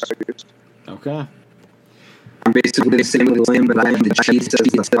Chargers. Okay. I'm basically the same with Liam, but I have the Chiefs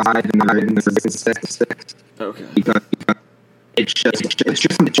as the 5 and the Ravens as the 6. Okay. Because it's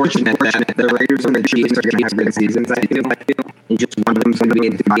just unfortunate that the Raiders and the Chiefs are going to have good seasons, I feel. And just one of them's going to be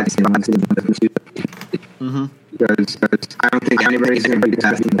in the 5 spots in the 2. Mm-hmm. Because I don't think anybody's going to be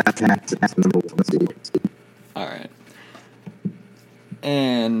passing that number 1 seed. All right.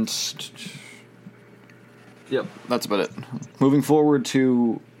 And yep, that's about it. Moving forward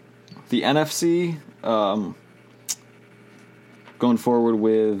to the NFC, going forward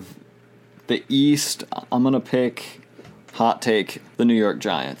with the East, I'm going to pick, hot take, the New York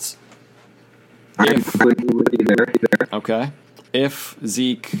Giants. Okay. If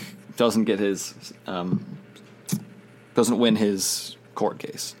Zeke doesn't get his, doesn't win his court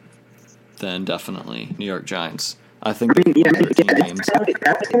case, then definitely New York Giants. That's going to be the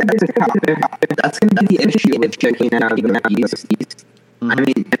issue with checking out of the East. Mm-hmm. I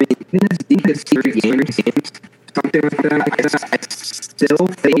mean, even as deep as 3 games, something like that. I still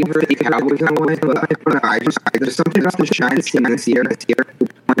favor the Cowboys on one, but there's something about the Giants team this year.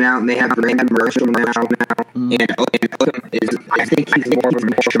 Went out and they have Brandon Marshall now, mm-hmm. and Odom is. I think he's more of a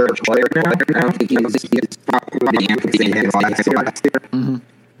mature player now. I don't think he's probably the empathy he had last year. Mm-hmm.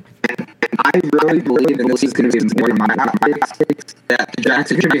 I really believe, and this is going to be more of my optics, that the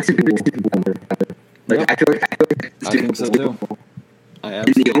Giants are going to make Super Bowl. I feel like I think so too.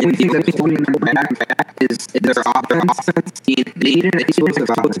 And the only thing that's holding them back is their offense. They need an explosive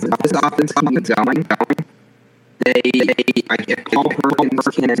offense. This offense keeps going. If Paul Perkins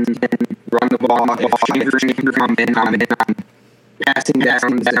can run the ball, if Shivers can come in on passing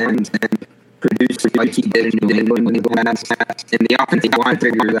downs and produce like he did in New England when he last, and the offensive line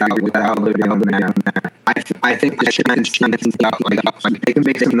figures out without Odell down there. I think the Giants can they can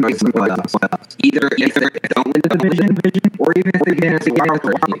make some noise in the playoffs. Either if they don't win the division, or even if they get into the wild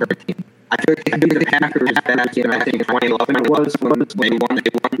card team. I feel like they can be the Packers back in, I think 2011 it was when they won the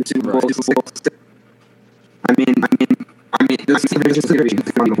Super Bowl. I mean, this is going to be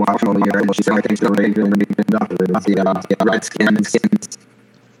fun to watch all year. I think the Ravens the Redskins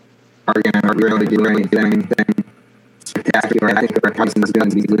are going to really do anything spectacular. I think our Cousins is going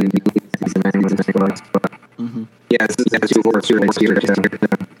to be leading the season anyways. But yeah, this is a 2-horse race here.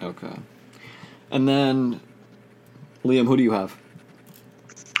 Okay. And then, Liam, who do you have?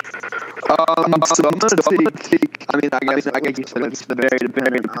 So I'm gonna take. I mean, I guess it's the very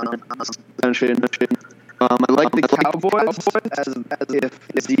mention. I like the Cowboys as if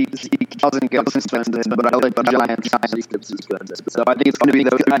Zeke doesn't get suspended, but I like the Giants suspended. So I think it's going to be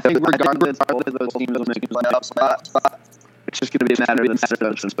those. I think regardless of those teams will make a playoff spot. It's just going to be a matter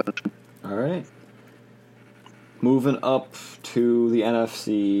of suspension. All right. Moving up to the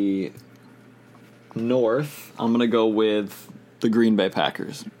NFC North, I'm going to go with the Green Bay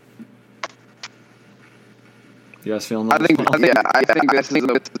Packers. You guys feeling that? I think this is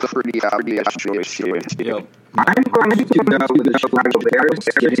a pretty obvious choice here. Yep. I'm going to go with the Chicago Bears,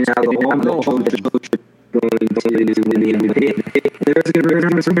 getting out of the home going to win the MVP. There's going to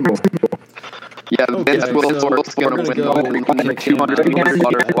be a Super Bowl. Yeah, Vince Wilfork's going to win the whole 200 million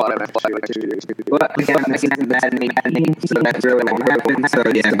squad. But again, this isn't bad name, so that's really what happened. So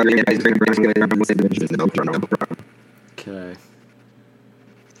yeah, Green Bay's going to bring it up with the division. No problem. Okay.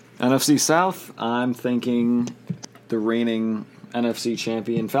 NFC South, I'm thinking the reigning NFC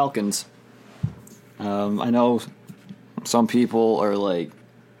champion Falcons. I know some people are like,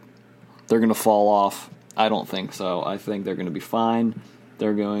 they're going to fall off. I don't think so. I think they're going to be fine.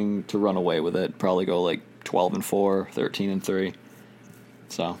 They're going to run away with it. Probably go like 12-4, 13-3.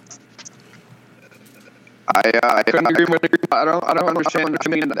 So. I couldn't agree more. I don't understand. I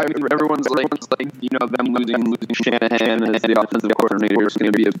mean, everyone's like, them losing Shanahan as the offensive coordinator is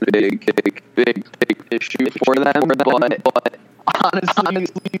going to be a big issue for them. But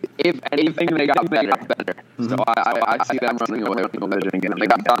honestly, if anything, they got better. Mm-hmm. So I see them running away with the division again. They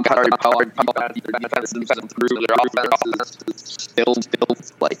got Don Curry, Pollard, their defense has improved. Their offense is still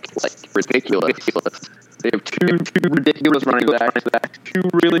like ridiculous. They have two ridiculous running backs, two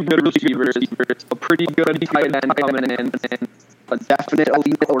really good receivers, a pretty good tight end coming in, a definite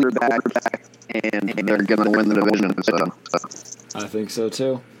elite quarterback, and they're going to win the division. So. I think so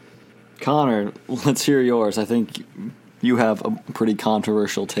too. Connor, let's hear yours. I think you have a pretty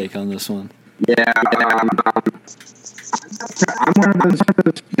controversial take on this one. Yeah, I'm one of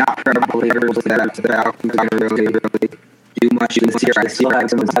those not proud believers that the Falcons are really do much this year. I still have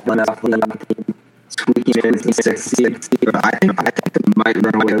some stuff squeaking in the 6th, but I think they might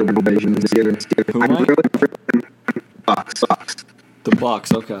run away with the division this year. Who I'm might? really the Bucks. The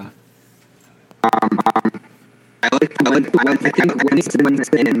Bucks, okay. I think when it's win this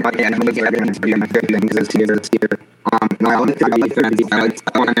in, but yeah, I think everyone's doing good things this year. I like the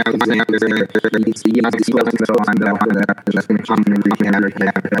one Alexander. He's still on that's going to come and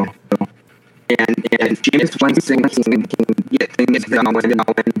recap. And James Winston can get things going.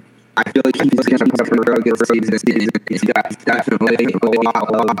 I feel like he's going to put up a real good season. He's got definitely a lot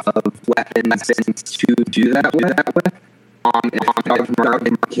of weapons to do that with. If Doug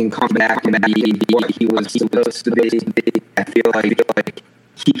Martin can come back and be what he was supposed to be, I feel like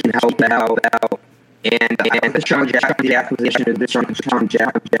he can help out. And the acquisition of Deshaun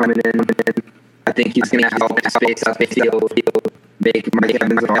Jackson coming in, I think he's going to help space up the field, make Mike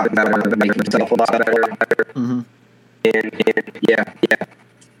Evans a lot better, make himself a lot better. Mm-hmm. And yeah.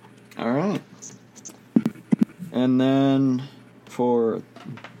 All right. And then for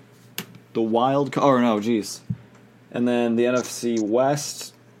the wild card, and then the NFC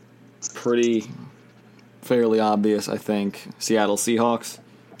West, fairly obvious, I think. Seattle Seahawks.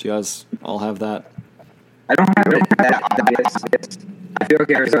 Do you guys all have that? I don't have it that obvious. I feel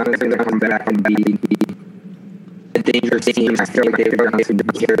like Arizona's going to come back and be a dangerous team. I feel like they're going to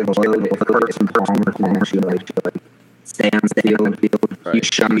carry the load if Carson Palmer can actually stay on the field. Right. You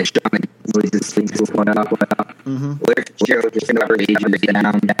shun it. Loses things to put up. Larry Fitzgerald just never ages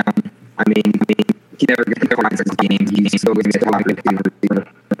down. I mean, he never gets the points in the game. He's still going to get a lot of receiver.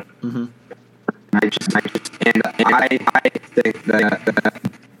 Mm-hmm. I think that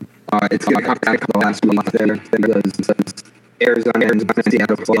it's going to come back to the last week there because Arizona and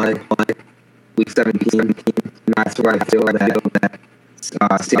Seattle play week 17, and that's where I feel that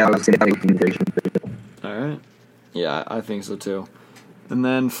Seattle is going to take the division. All right. Yeah, I think so too. And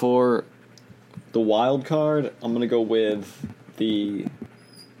then for the wild card, I'm going to go with the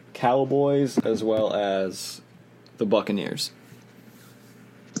Cowboys as well as the Buccaneers.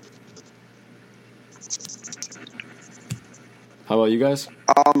 How about you guys?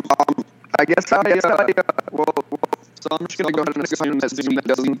 I guess so I'm just going to go ahead and assume that Zeke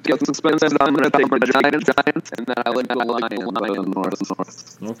doesn't get suspended. I'm going to take the Giants, and then I like the Lions by the North.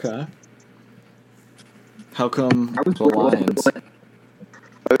 Okay. How come the Lions?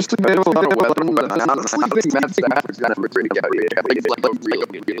 I just made a lot of weapons, and honestly, I think Matt Stafford's got a pretty good idea. I think it's like a really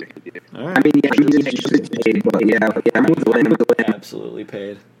good idea. All right. I mean, he's paid, but I'm with the win. Absolutely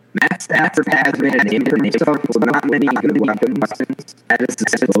paid. Matt Stafford has made a name for himself with not many good weapons at his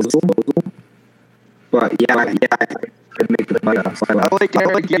disposal. But I could make the playoffs. I like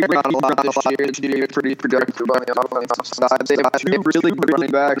Aaron a lot this year. It's pretty productive on the offensive side. They have two really good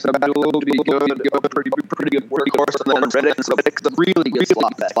running backs. Abdul will be good. Pretty good workhorse. And then Reddick's a really good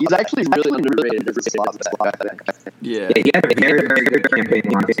slot back. He's actually really underrated as a slot back, I think. Yeah, he had a very, very good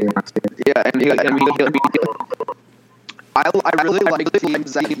campaign last year. Yeah, and I really like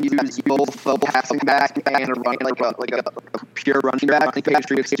teams that use both a passing back and a run, like a pure running back. The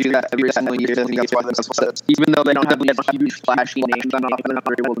Patriots do that every single year. I think that's why they're successful. Even though they don't have these huge flashy names on offense,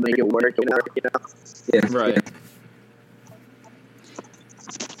 they're able to make it work. Yeah. Right.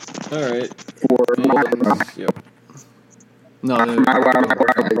 All right. Yep. No, I got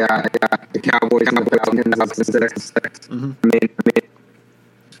the Cowboys and the Falcons. I mean,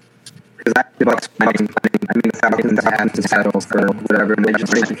 because the Bucks winning. The Falcons have to settle for whatever, and they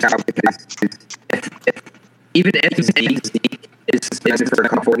just make the Cowboys. Even if Zeke is suspended for a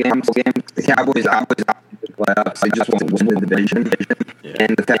couple games, the Cowboys obviously playoffs. They just won't win the division. Yeah.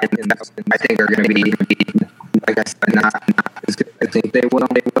 And the Falcons, I think, are going to be, like I said, not as good as I think they will.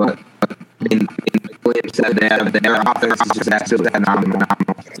 But William said that their offense is just absolutely phenomenal.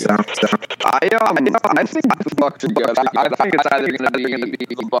 So I think the Bucks are good. I think it's either going to be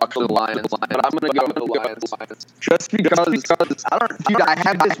the Bucks or the Lions, but I'm going to go with the Lions. Just because I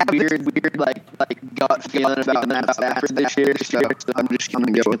have this weird like gut feeling about Matt Stafford this year, so I'm just going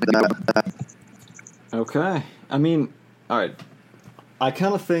to go with that. Okay. I mean, all right. I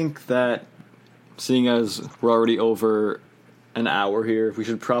kind of think that seeing as we're already over an hour here, we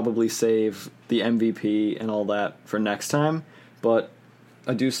should probably save the MVP and all that for next time, but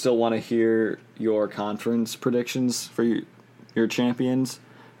I do still want to hear your conference predictions for your champions.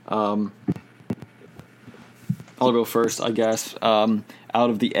 I'll go first, I guess. Out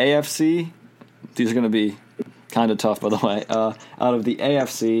of the AFC, these are going to be kind of tough, by the way. Out of the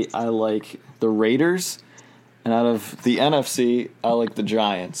AFC, I like the Raiders, and out of the NFC, I like the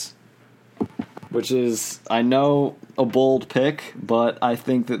Giants, which is, I know, a bold pick, but I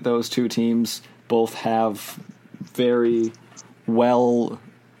think that those two teams both have very well-rounded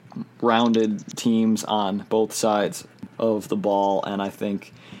teams on both sides of the ball, and I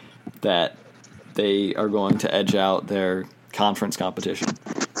think that they are going to edge out their conference competition.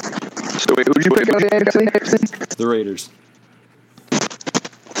 So wait, who'd you pick out the AFC? The Raiders.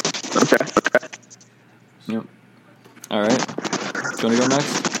 Okay. Yep. All right. Do you want to go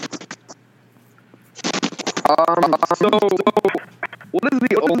next? So, what is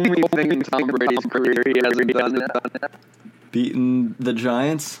the only thing in Tom Brady's career he hasn't done? Beaten the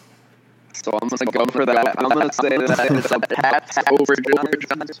Giants. So I'm going to go for that. I'm going to say that it's a Pats over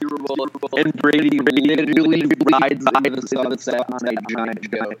Giants Super Bowl, and Brady literally rides in the sunset on a giant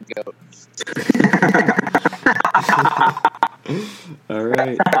goat. All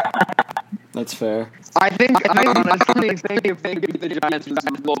right. That's fair. I honestly think if they beat the Giants in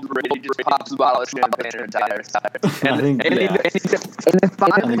Super Bowl, Brady just pops a bottle of champagne and retires. I think it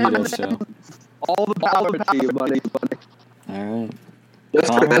is too. All the power to you, buddy. All right.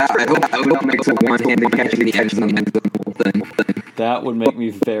 Just for that, I hope makes a one-handed catch in the edge of the thing. That would make me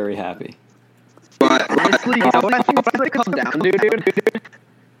very happy. But honestly, you know what I think it's going to come down to, dude?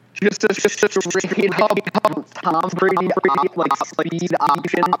 Just straight up Tom Brady like speed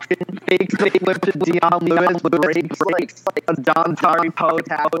option, fake flip to Deion Lewis, breaks like a Don Tari Poe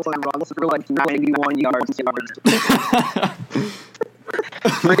tackles and runs for like 91 yards.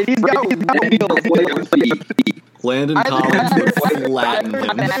 Brady's got feet. Landon Collins would flatten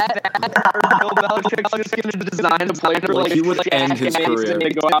him. Bill Belichick's just going to design a play for like he would end his career. To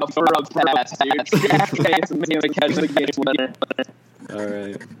go out for a pass, dude. Jack Chase and maybe catch the game winner. All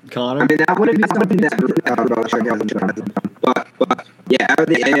right, Connor. I mean, that wouldn't be something that Belichick hasn't done. But yeah, out of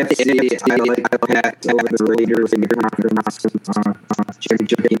the AFC, I like Pats over the Raiders in the conference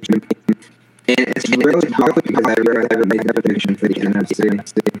championship game. And it's really hard because I really haven't made that prediction for the NFC.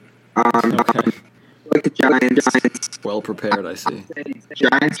 Okay. Like the Giants. Well prepared, I see.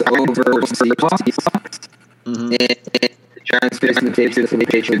 Giants over Seahawks. Mm-hmm. And the Giants facing the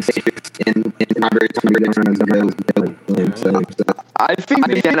Patriots. And Tom Brady's going to be one of those. I think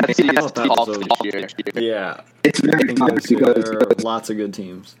the NFC is tough this year. Yeah. It's very tough because there are lots of good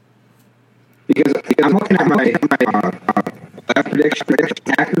teams. Because I'm looking at my prediction: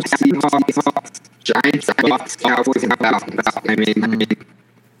 Packers, Seahawks, Giants, Bucks, Cowboys, and Falcons. I mean,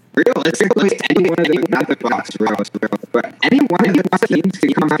 realistically, any one of them, not the Bucks, but any one of those teams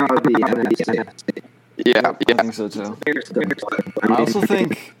could come out of the NFC. Yeah, I think so too. I also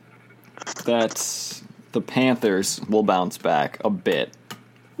think that the Panthers will bounce back a bit.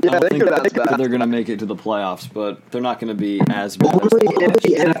 I don't think that they're going to make it to the playoffs, but they're not going to be as bad. Only if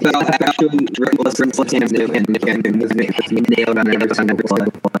the NFL actually listens to Cam Newton and Cam Newton was nailed on every single play.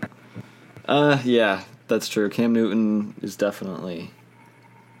 Yeah, that's true. Cam Newton is definitely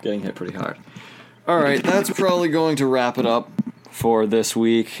getting hit pretty hard. All right, that's probably going to wrap it up for this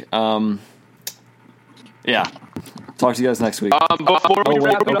week. Yeah. Talk to you guys next week. Before we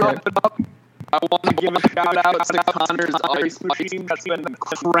wrap it up, I want to give a shout out to Connor's ice machine that's been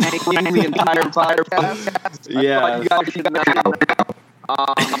cranking the entire podcast. Yeah. You guys should know.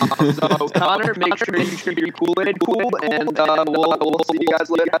 So Connor, make sure you keep your Kool-Aid cool, and we'll see you guys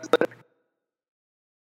later.